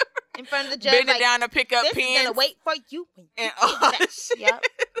ass in front of the judge. Bending down to pick up pins. This is going to wait for you. And all shit. Yep,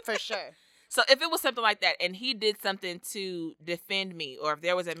 for sure. So if it was something like that and he did something to defend me, or if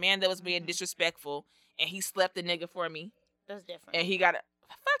there was a man that was being disrespectful and he slept a nigga for me. That's different. And he got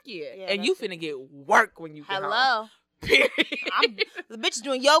fuck yeah. And you finna get work when you get home. Period. The bitch is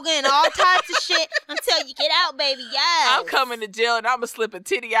doing yoga and all types of shit until you get out, baby. Yes. I'm coming to jail and I'm gonna slip a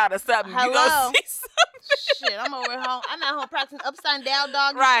titty out or something. You gonna see something. Shit, I'm over home. I'm at home practicing upside down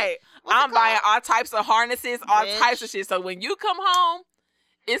dog. Right. I'm buying all types of harnesses, all types of shit. So when you come home,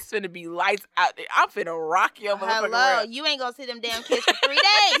 it's finna be lights out there. I'm finna rock your motherfucking world. You ain't gonna see them damn kids for 3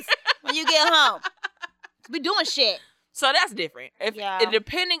 days when you get home. We doing shit. So that's different.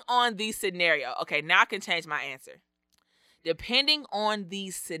 Depending on the scenario. Okay, now I can change my answer. Depending on the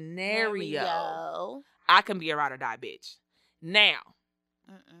scenario, I can be a ride or die bitch. Now,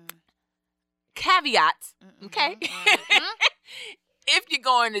 caveat, okay? If you're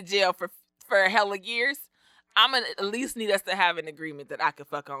going to jail for hella years, I'm going to at least need us to have an agreement that I can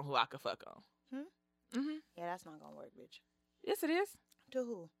fuck on who I can fuck on. Yeah, that's not going to work, bitch. Yes, it is. To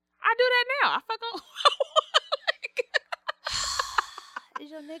who? I do that now. I fuck on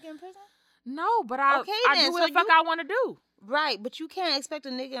Is your nigga in prison? No, but I do what the fuck I want to do. Right, but you can't expect a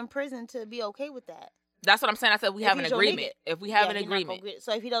nigga in prison to be okay with that. That's what I'm saying. I said we have an agreement. If we have an agreement.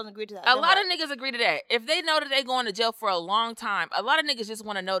 So if he doesn't agree to that. A lot of niggas agree to that. If they know that they going to jail for a long time, a lot of niggas just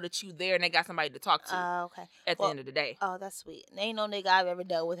want to know that you there and they got somebody to talk to. Okay. At the end of the day. Oh, that's sweet. There ain't no nigga I've ever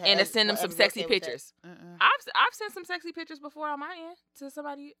dealt with. And to send them some sexy pictures. I've sent some sexy pictures before on my end to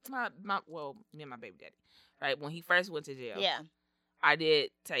somebody, me and my baby daddy. Right? When he first went to jail. Yeah. I did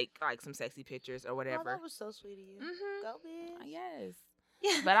take like some sexy pictures or whatever. Oh, that was so sweet of you. Go bitch. Yes.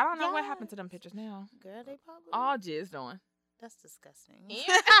 Yeah. But I don't know what happened to them pictures now. Girl, they probably all jizzed on. That's disgusting.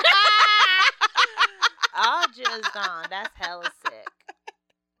 Yeah. All jizzed on. That's hella sick.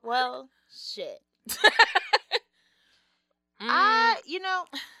 Well, shit. Yeah,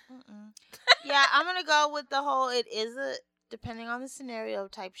 I'm gonna go with the whole it is a depending on the scenario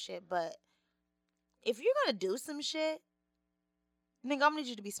type shit, but if you're gonna do some shit, nigga, I'm gonna need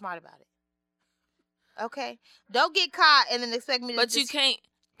you to be smart about it. Okay? Don't get caught and then expect me to But you can't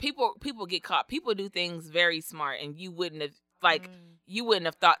people get caught. People do things very smart and you wouldn't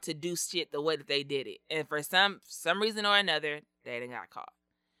have thought to do shit the way that they did it. And for some reason or another, they didn't got caught.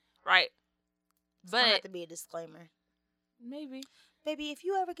 Right? But it's gonna have to be a disclaimer. Maybe. Baby, if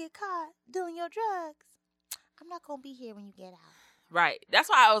you ever get caught doing your drugs, I'm not gonna be here when you get out. Right. That's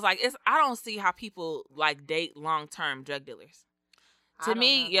why I was like, I don't see how people like date long-term drug dealers. To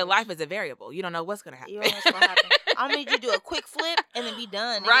me, your life is a variable. You don't know what's gonna happen. You don't know what's gonna happen. I need you to do a quick flip and then be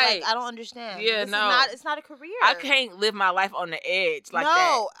done. Right. Like, I don't understand. Yeah, It's not a career. I can't live my life on the edge like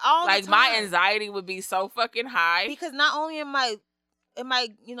that. All like the time. My anxiety would be so fucking high. Because not only am I am I,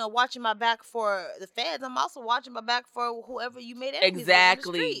 watching my back for the feds? I'm also watching my back for whoever you made enemies with in the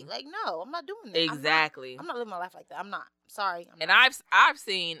Exactly. street. Like, no, I'm not doing that. Exactly. I'm not living my life like that. I'm not. Sorry. And I've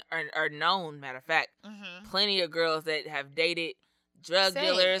seen or known, matter of fact, Mm-hmm. plenty of girls that have dated drug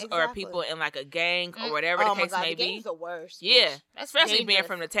dealers or people in like a gang or whatever the case may the be. gang's the worst. Yeah, That's especially dangerous. being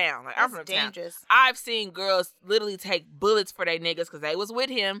from the town. Like, I'm from the dangerous. town. I've seen girls literally take bullets for their niggas because they was with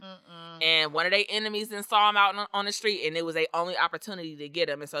him, and one of their enemies then saw him out on the street, and it was their only opportunity to get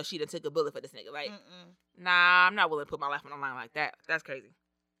him, and so she done took a bullet for this nigga. Like, nah, I'm not willing to put my life on the line like that. That's crazy.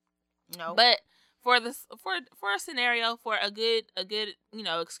 No, but for a scenario, for a good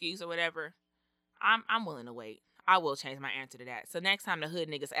excuse or whatever, I'm willing to wait. I will change my answer to that. So next time the hood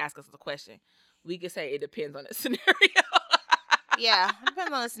niggas ask us a question, we can say it depends on the scenario. Yeah, it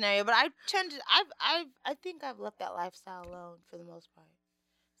depends on the scenario. But I think I've left that lifestyle alone for the most part.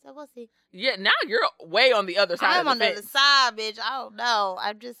 So we'll see. Yeah, now you're way on the other side. I'm on the other side, bitch. I don't know.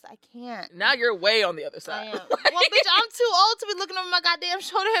 I can't. Now you're way on the other side. I am. Well, bitch, I'm too old to be looking over my goddamn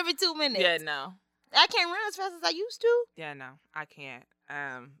shoulder every 2 minutes. Yeah, no. I can't run as fast as I used to. Yeah, no, I can't.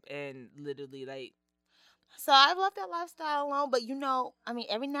 And literally, like. So I've left that lifestyle alone, but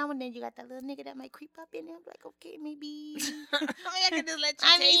every now and then you got that little nigga that might creep up in there and be like, okay, maybe. I can just let you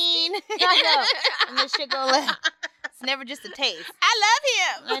taste it. I know. And this shit it's never just a taste. I love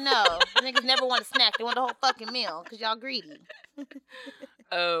him. I know. Niggas never want a snack. They want the whole fucking meal because y'all greedy.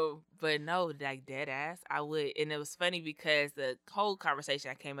 Oh, but no, like dead ass, I would. And it was funny because the whole conversation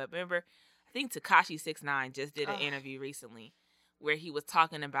I came up, remember, I think Tekashi 6ix9ine just did an interview recently where he was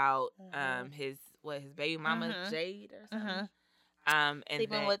talking about his baby mama Jade or something. And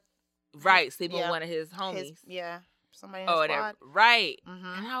sleeping with sleeping with one of his homies. Somebody in the squad. Right.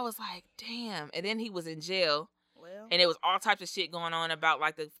 And I was like, damn. And then he was in jail. Well, and it was all types of shit going on about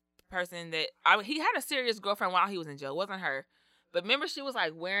like the person that he had a serious girlfriend while he was in jail. It wasn't her. But remember, she was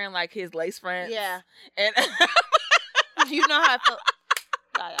like wearing like his lace fronts. Yeah. And you know how I feel.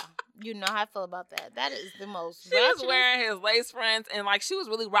 Yeah. You know how I feel about that. That is the most. She was wearing his lace fronts and like she was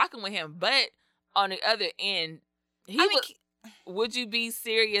really rocking with him. But on the other end, would you be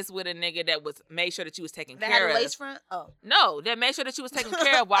serious with a nigga that was made sure that you was taken care of? That had a lace front? Oh. No, that made sure that you was taken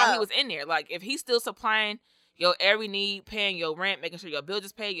care of while he was in there. Like if he's still supplying your every need, paying your rent, making sure your bill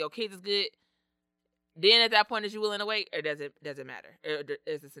is paid, your kids is good, then at that point is you willing to wait, or does it matter? Or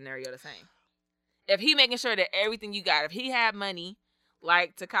is the scenario the same? If he making sure that everything you got, if he had money,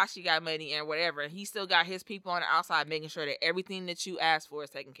 like Tekashi got money and whatever, he still got his people on the outside making sure that everything that you asked for is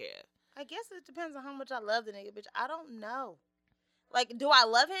taken care of. I guess it depends on how much I love the nigga, bitch. I don't know. Like, do I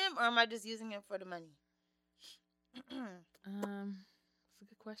love him or am I just using him for the money? That's a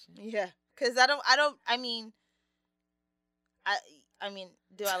good question. Yeah, because I mean,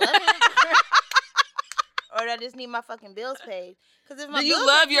 do I love him? Or do I just need my fucking bills paid? Because if my you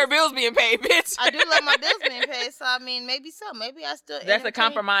love your bills being paid, bitch. I do love my bills being paid. So I mean, maybe so. Maybe I still. That's a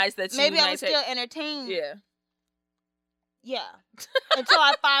compromise that you. Maybe I would still entertain. Yeah. Yeah. Until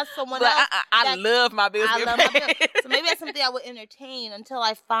I find someone else. I love my bills being paid. My bills. So maybe that's something I would entertain until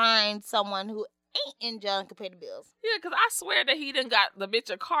I find someone who ain't in jail and can pay the bills. Yeah, because I swear that he done got the bitch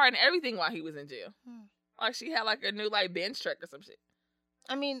a car and everything while he was in jail. Like she had like a new like Benz truck or some shit.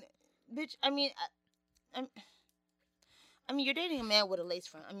 I mean, bitch. I mean, you're dating a man with a lace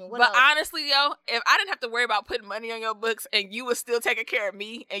front. I mean, what But else? honestly, yo, if I didn't have to worry about putting money on your books and you was still taking care of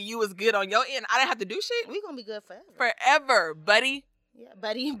me and you was good on your end, I didn't have to do shit. We gonna be good forever. Forever, buddy. Yeah,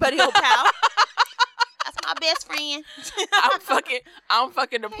 buddy, old pal. That's my best friend. I'm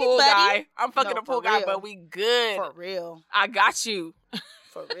fucking the pool guy. I'm fucking the pool guy, but we good. For real. I got you.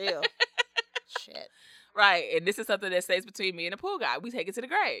 For real. Shit. Right, and this is something that stays between me and the pool guy. We take it to the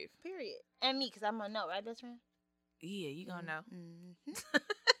grave. Period. And me, because I'm gonna know, right, best friend? Yeah, you gonna know. Mm-hmm.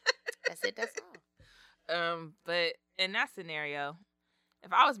 That's it. That's all. But in that scenario,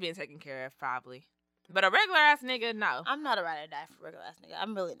 if I was being taken care of, probably. But a regular ass nigga, no. I'm not a ride or die for a regular ass nigga.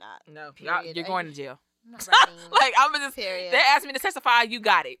 I'm really not. No, you're going to jail. I'm not riding. Like I'm just. Period. They asked me to testify. You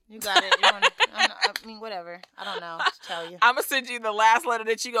got it. You got it. I mean, whatever. I don't know what to tell you. I'm gonna send you the last letter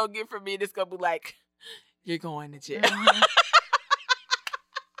that you gonna get from me. That's gonna be like, you're going to jail. Mm-hmm.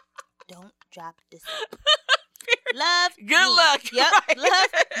 Don't drop this. Love. Good me. luck. Yep. Right. Love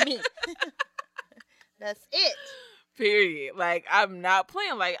me. That's it. Period. Like I'm not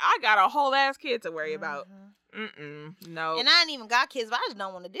playing. Like I got a whole ass kid to worry about. Mm-hmm. No. And I ain't even got kids, but I just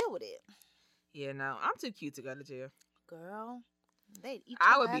don't want to deal with it. Yeah, no. I'm too cute to go to jail. Girl, they eat.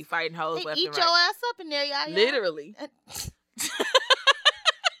 I would be fighting hoes left and right. Eat your ass up in there, y'all. Literally.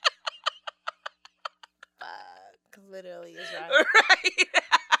 Literally is right. Right.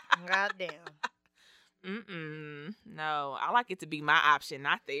 Goddamn. No, No, I like it to be my option,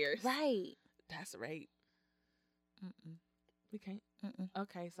 not theirs. Right. That's rape. Mm-mm. We can't. Mm-mm.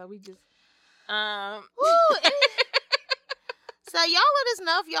 Okay, so we just Ooh, so y'all let us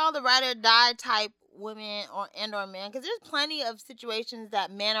know if y'all the ride or die type women or men, because there's plenty of situations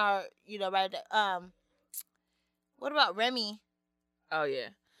that men are, ride. What about Remy? Oh yeah.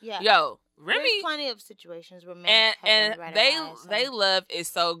 Yeah. Yo, Remy. There's plenty of situations where men and have been ride or they die, so. they love is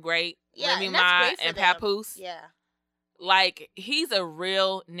so great. Yeah, Remy and that's Ma great for and them. Papoose. Yeah. Like, he's a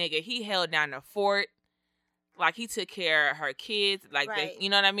real nigga. He held down the fort. Like, he took care of her kids. Like, Right. you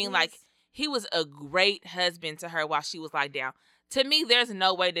know what I mean? Like, he was a great husband to her while she was, like, down. To me, there's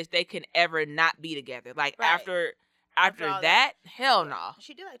no way that they can ever not be together. Like, Right. after all that, hell Yeah. no.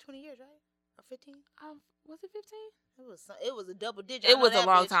 She did like 20 years, right? Or 15? Was it 15? It was a double digit. It was a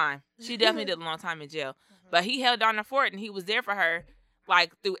long time. She definitely did a long time in jail. Mm-hmm. But he held down the fort, and he was there for her,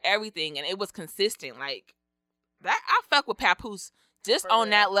 like, through everything. And it was consistent. Like, that, I fuck with Papoose just For on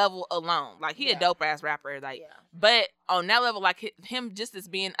real. that level alone. Like, he a Yeah. dope ass rapper. Like, Yeah. but on that level, like, him just as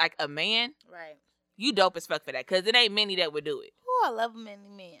being like a man, Right. you dope as fuck for that. Cause it ain't many that would do it. Oh, I love many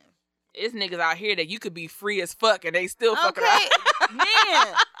men. It's niggas out here that you could be free as fuck and they still fucking Okay.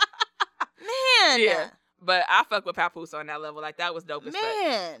 around. Man. Yeah. But I fuck with Papoose on that level. Like, that was dope as fuck.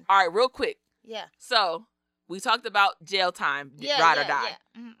 Man. All right, real quick. Yeah. So, we talked about jail time, Yeah. ride or yeah, die.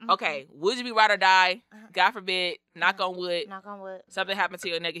 yeah. Mm-hmm. Okay, would you be ride or die? Uh-huh. God forbid, knock on wood. Knock on wood. Something happened to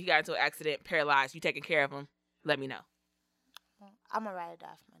your nigga, he got into an accident, paralyzed. You taking care of him? Let me know. I'm a ride or die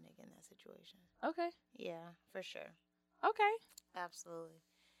for my nigga in that situation. Okay. Yeah, for sure. Okay. Absolutely.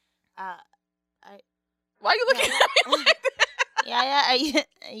 Why you looking at me like that?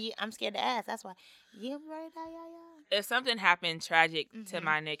 Yeah. I'm scared to ask. That's why. You ride or die? Yeah. If something happened tragic to Mhm.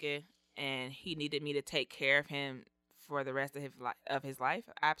 my nigga and he needed me to take care of him for the rest of his life,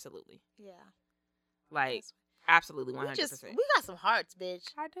 absolutely. Yeah. Like, That's- absolutely 100%. we got some hearts, bitch.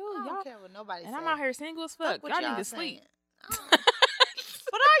 I do, I y'all. don't care what nobody And says. I'm out here single as fuck. what Y'all y'all need to sleep. saying.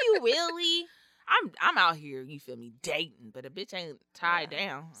 But are you really? I'm out here, you feel me, dating, but a bitch ain't tied Yeah.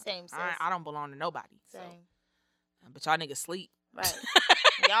 down. Same, sis. I don't belong to nobody. So. Same. But y'all niggas sleep. Right.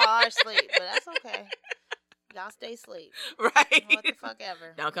 Y'all are asleep, but that's okay. Y'all stay asleep. Right. What the fuck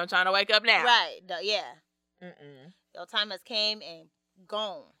ever. Don't come trying to wake up now. Right. Yeah. Mm-mm. Your time has came and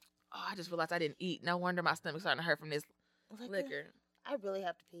gone. Oh, I just realized I didn't eat. No wonder my stomach's starting to hurt from this liquor. I really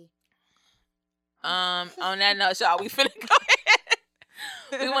have to pee. On that note, y'all, we finna go ahead.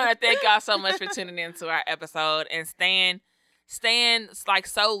 We want to thank y'all so much for tuning in to our episode and staying like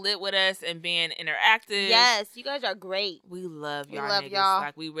so lit with us and being interactive. Yes, you guys are great. We love We y'all. love niggas. y'all.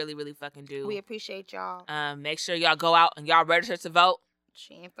 Like, we really, really fucking do. We appreciate y'all. Make sure y'all go out and y'all register to vote.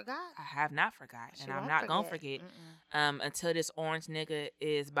 She ain't forgot. I have not forgot, She and I'm won't not gonna forget. Until this orange nigga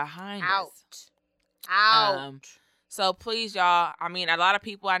is behind us. Out. So please, y'all. I mean, a lot of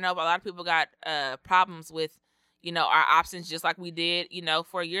people got problems with, our options, just like we did,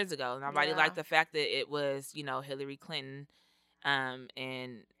 4 years ago. Nobody Yeah. liked the fact that it was, Hillary Clinton, and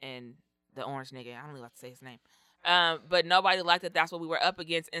the orange nigga. I don't really like to say his name. But nobody liked that that's what we were up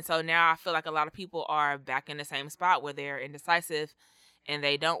against. And so now I feel like a lot of people are back in the same spot where they're indecisive and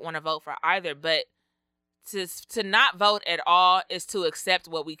they don't want to vote for either. But to not vote at all is to accept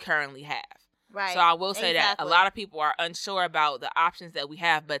what we currently have. Right. So I will say that a Exactly. lot of people are unsure about the options that we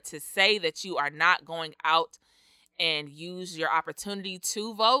have, but to say that you are not going out and use your opportunity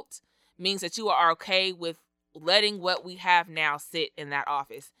to vote means that you are okay with letting what we have now sit in that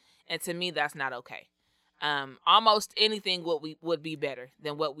office. And to me, that's not okay. Almost anything would be better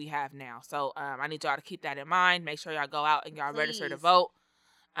than what we have now. So I need y'all to keep that in mind. Make sure y'all go out and y'all register to Please. vote.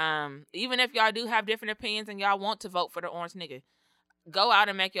 Even if y'all do have different opinions and y'all want to vote for the orange nigga, go out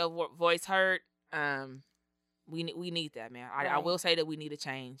and make your voice heard. We need that, man. I Right. will say that we need a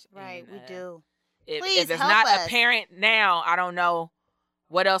change. Right, And, we do. If Please it's help not us. apparent now, I don't know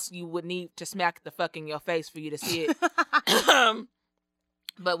what else you would need to smack the fuck in your face for you to see it.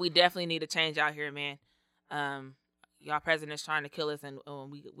 But we definitely need a change out here, man. Y'all president's trying to kill us, and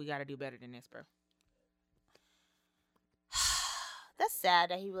we got to do better than this, bro. That's sad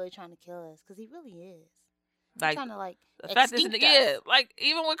that he really trying to kill us, because he really is. He's Like, trying to the fact is, extinct yeah, us. like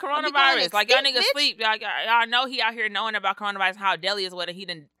even with Are we going coronavirus, like y'all extinct, niggas bitch? sleep. Y'all know he out here knowing about coronavirus, how deadly is what, and he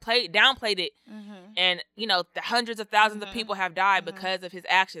done downplayed it, Mm-hmm. and the hundreds of thousands of Mhm. people have died Mhm. because of his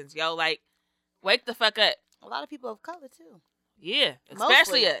actions. Yo, like, wake the fuck up. A lot of people of color too. Yeah,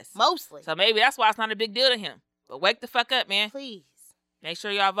 especially us. Mostly. So maybe that's why it's not a big deal to him. But wake the fuck up, man. Please. Make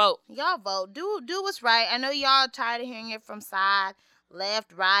sure y'all vote. Y'all vote. Do what's right. I know y'all tired of hearing it from side,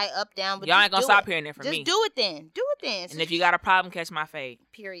 left, right, up, down. But Y'all just ain't gonna do stop it. hearing it from Just me. do it then. Do it then. And if you got a problem, catch my fade.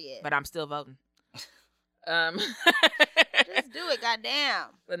 Period. But I'm still voting. Just do it, goddamn.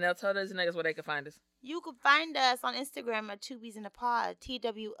 But now tell those niggas where they can find us. You can find us on Instagram at Two Bees in a Pod.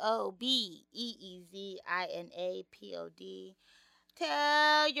 TWOBEEZINAPOD.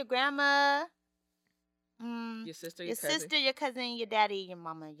 Tell your grandma, Your sister, your cousin. sister, your cousin, your daddy, your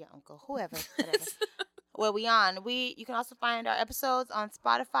mama, your uncle, whoever, whatever. Where we on? You can also find our episodes on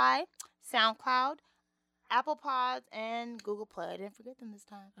Spotify, SoundCloud, Apple Pods, and Google Play. I didn't forget them this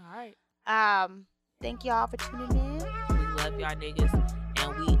time. All right. Thank y'all for tuning in. We love y'all niggas,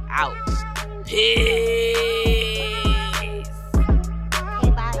 and we out. Peace.